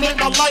scream ain't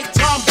my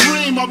lifetime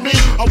dream. I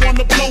mean, I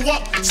wanna blow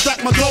up,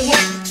 stack my dough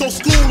up. So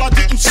school I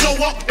didn't show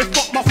up and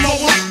fuck my flow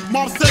up.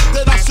 Mom said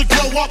that I should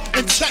grow up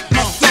and check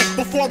myself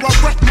before I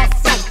wreck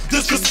myself.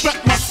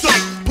 Disrespect myself,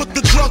 put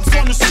the drugs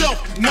on the shelf.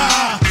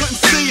 Nah,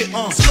 couldn't see it.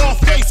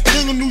 Scarface,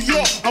 king of New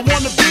York, I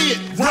wanna be it.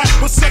 Rap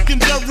was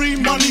secondary,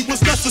 money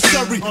was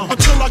necessary.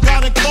 Until I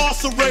got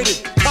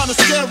incarcerated, kinda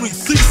scary.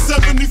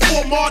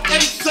 C-74 Mark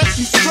 8 set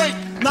me straight.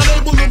 Not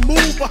able to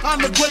move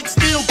behind the great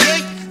steel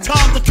gate.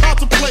 Time to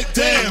contemplate,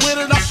 damn, where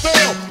did I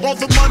fail? All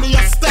the money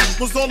I stacked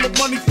was all the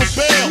money for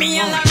bail. Me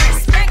all a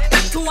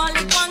respect to all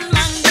the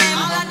gunman them.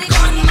 All of the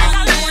gunman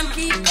alone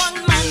keep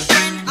gunman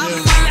friend. I'm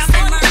fire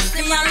gun,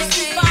 them all the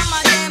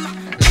informer them.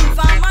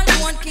 Informer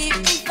alone keep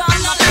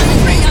informer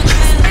friend. Me all a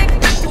respect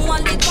to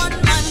all the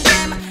gunman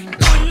them.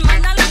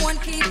 Gunman alone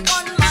keep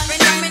gunman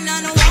friend. Me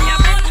no fire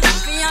gun,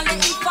 for all the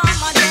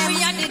informer them.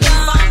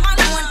 Informer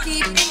alone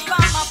keep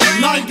informer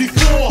friend.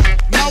 94,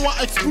 now I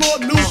explore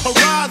new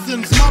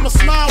horizons. Mama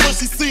smile when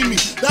she see me,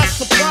 that's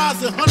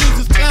surprising. Honeys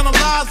is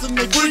tantalizing,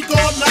 they freak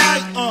all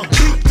night.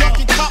 Beat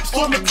ducking cops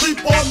on the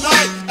creep all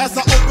night. As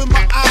I open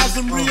my eyes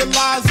and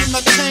realizing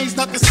I changed,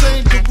 not the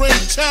same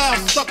deranged child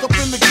stuck up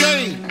in the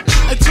game.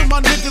 And to my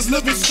niggas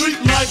living street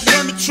life,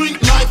 learn to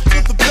treat life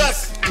to the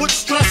best. Put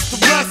stress to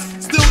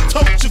rest, still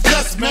tote your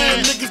vest,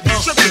 man. Niggas be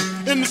tripping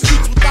in the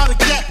streets without a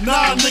gap.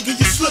 Nah, nigga,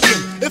 you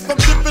slipping. If I'm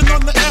dipping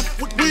on the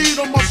F with weed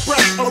on my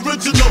breath,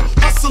 original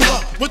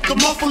hustler with the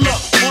muffler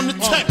on the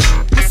tech.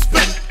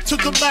 Respect to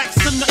the max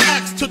and the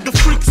axe, to the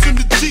freaks in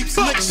the jeeps.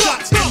 Next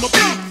shots to my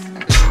beats.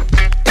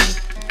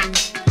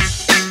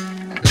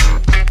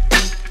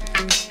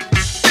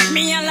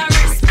 Me all a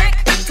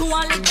respect to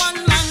all the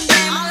gunman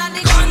them. All of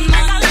the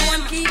gunman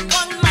alone keep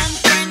gunman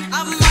friend.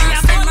 I'm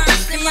fire gun,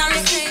 them all the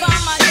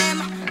informer them.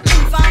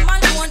 Informer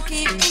alone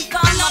keep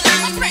informer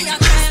friend. Me all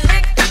a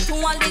respect to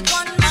all the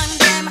gunman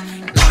them.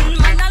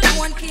 Gunman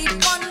alone keep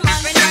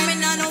gunman friend. Me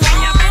no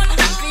fire gun,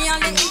 for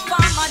all the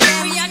informer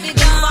them.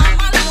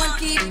 Informer alone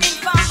keep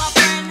informer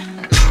friend.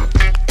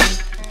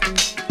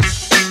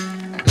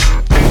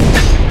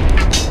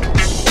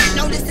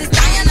 Now this is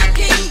Diana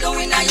King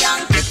doing a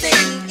Yankee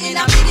thing in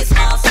a big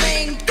small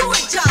swing. Do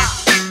it, Jah.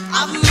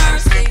 Have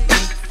mercy.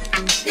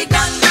 The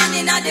gunman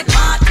in a the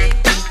party,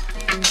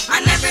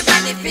 and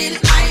everybody feel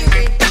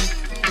irate,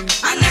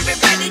 and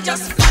everybody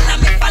just follow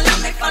me, follow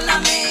me, follow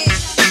me.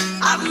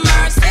 Have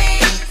mercy.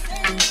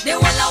 The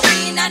whole of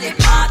we in a the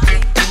party,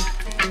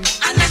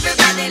 and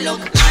everybody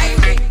look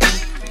irate.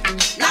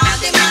 Now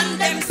the man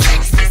them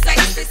sexy,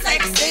 sexy,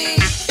 sexy.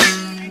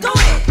 Do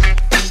it.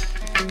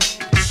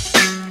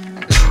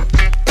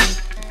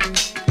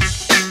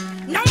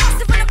 Now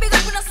massive when I big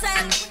up on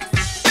yourself.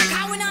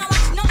 Cause we now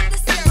watch nothing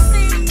this year,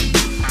 see?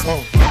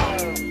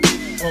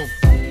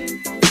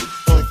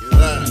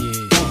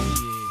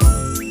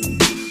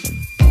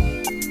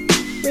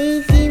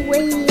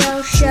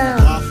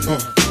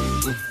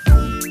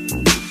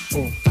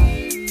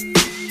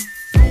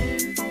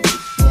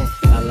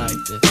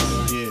 like this.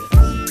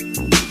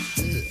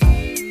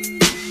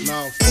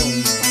 Now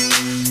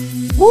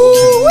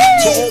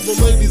to all the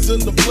ladies in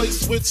the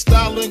place with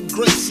style and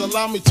grace,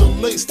 allow me to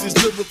lace these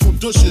lyrical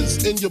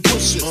douches in your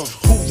bushes.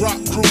 Who rock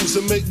grooves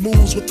and make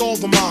moves with all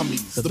the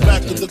mommies. The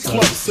back of the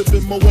club,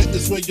 sipping Moet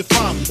is where you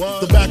find me.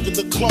 The back of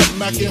the club,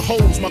 macking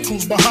holes, my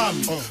crew's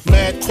behind me.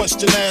 Mad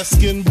question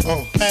asking,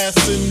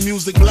 passing,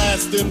 music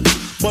blasting.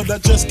 But I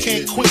just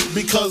can't quit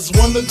because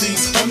one of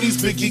these honeys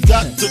Biggie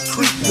got to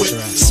creep with,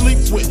 sleep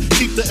with,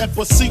 keep the ep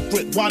a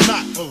secret. Why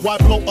not? Why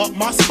blow up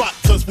my spot?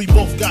 Cause we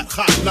both got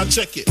hot. Now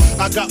check it.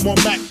 I got more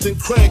Mac than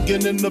Craig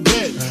and in the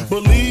bed.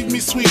 Believe me,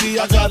 sweetie,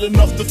 I got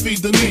enough to feed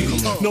the needy.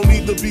 No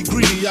need to be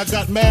greedy. I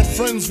got mad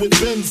friends with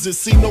Benzes,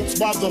 see notes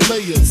by the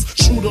layers,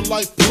 true to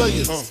life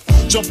players.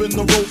 Jump in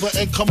the Rover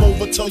and come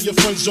over. Tell your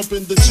friends jump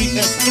in the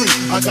GS3.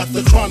 I got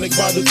the chronic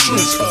by the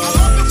tree.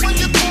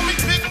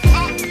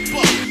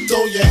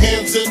 Throw your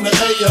hands in the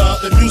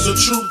air if you's a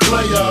true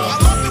player.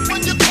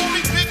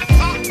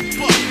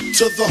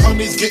 To the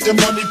honeys getting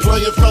money,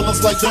 playing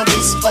fellas like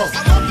dummies.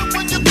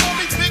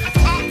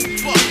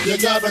 You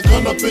got a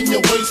gun up in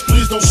your waist,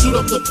 please don't shoot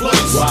up the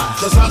place. Why?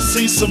 Cause I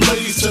see some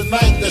ladies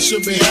tonight that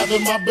should be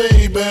having my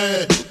baby.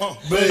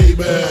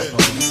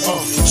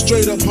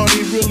 Straight up,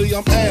 honey, really,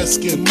 I'm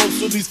asking.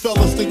 Most of these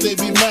fellas think they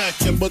be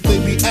macking, but they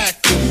be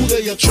acting. Who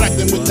they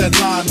attracting with that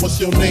line? What's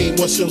your name?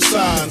 What's your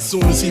sign?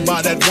 Soon as he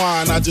buy that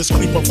wine, I just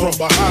creep up from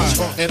behind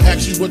and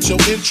ask you what your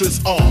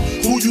interests are.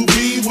 Who you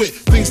be with?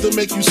 Things to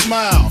make you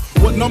smile.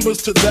 What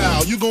numbers to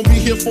dial? You gon' be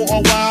here for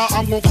a while.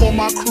 I'm gon' call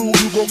my crew.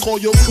 You gon' call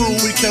your crew.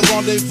 We can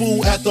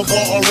rendezvous at the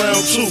bar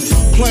around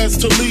 2. Plans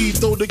to leave,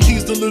 throw the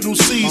keys to little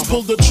C's.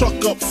 Pull the truck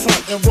up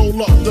front and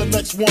roll up the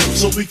next one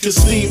so we can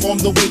steam on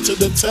the way to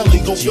the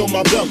telly. Go fill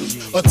my belly.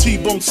 A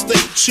T-bone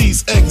steak,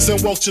 cheese, eggs, and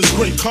Welch's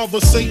grape.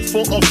 Conversate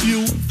for a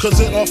few,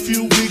 cause in a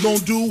few we gon'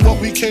 do what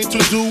we came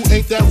to do.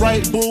 Ain't that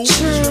right, boo?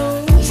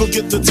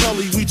 Forget the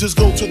telly, we just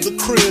go to the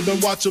crib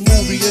and watch a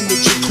movie in the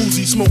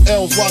jacuzzi. Smoke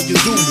L's while you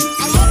do me.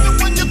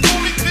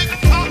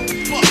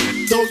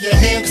 Throw your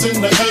hands in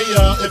the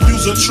air if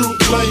you's a true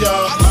player.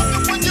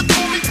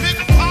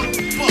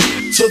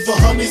 To the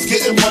honeys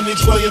getting money,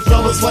 playing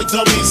fellas like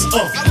dummies.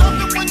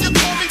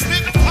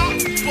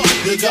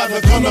 You got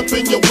a gun up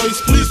in your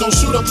waist, please don't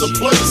shoot up the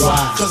place.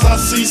 Cause I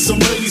see some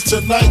ladies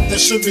tonight that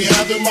should be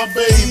having my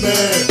baby.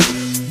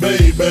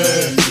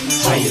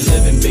 How you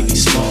living, Biggie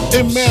Smalls?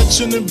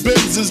 Imagining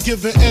Benzes,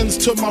 giving ends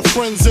to my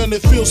friends, and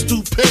it feels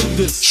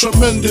stupendous.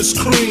 Tremendous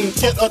cream,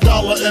 get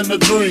 $1 and a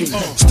dream.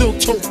 Still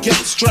tote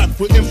gas strapped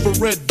with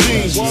infrared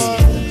beams.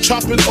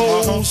 Chopping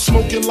O's,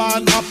 smoking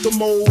line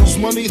optimals.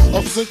 Money,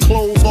 ups and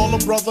clothes, all a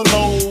brother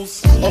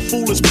knows. A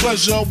foolish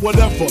pleasure,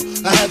 whatever.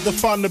 I had to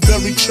find the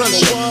buried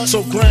treasure.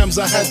 So grams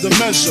I had to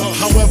measure.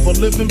 However,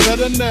 living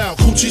better now.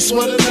 Coochie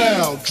sweater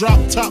now.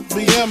 Drop top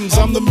BMs,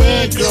 I'm the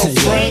man,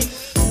 girlfriend.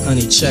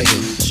 Honey, check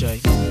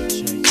it.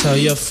 Tell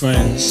your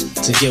friends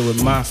to get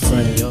with my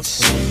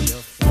friends.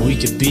 We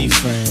could be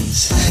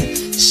friends.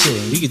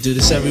 Shit, we could do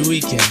this every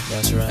weekend.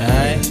 That's right.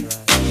 Alright?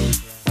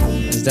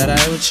 Is that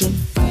alright with you?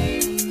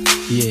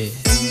 Yeah.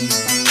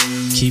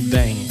 Keep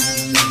banging.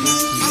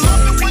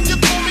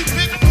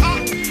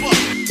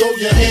 Throw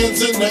your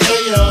hands in the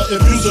air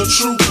if you's a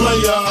true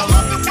player.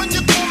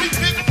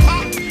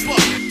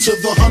 To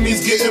the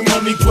honeys getting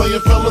money,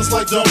 playing fellas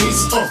like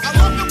dummies.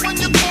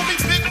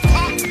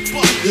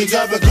 You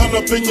got a gun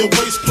up in your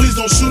waist, please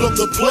don't shoot up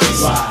the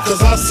place.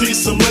 Cause I see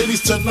some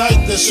ladies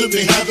tonight that should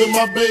be having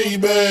my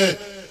baby.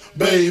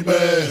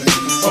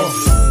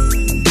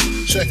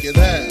 Check it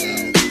out.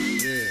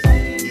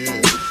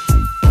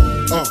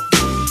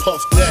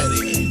 Puff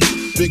Daddy,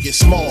 Biggie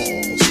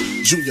Smalls,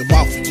 Junior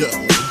Mafia,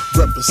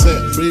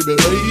 represent baby.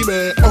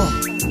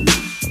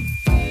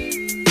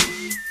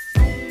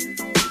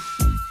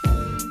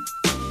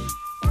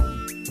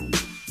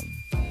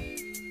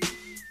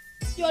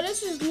 Yo,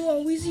 this is Lou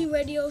on Weezy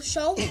Radio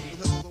Show.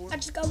 I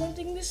just got one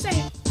thing to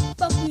say.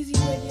 Fuck Weezy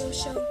Radio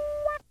Show.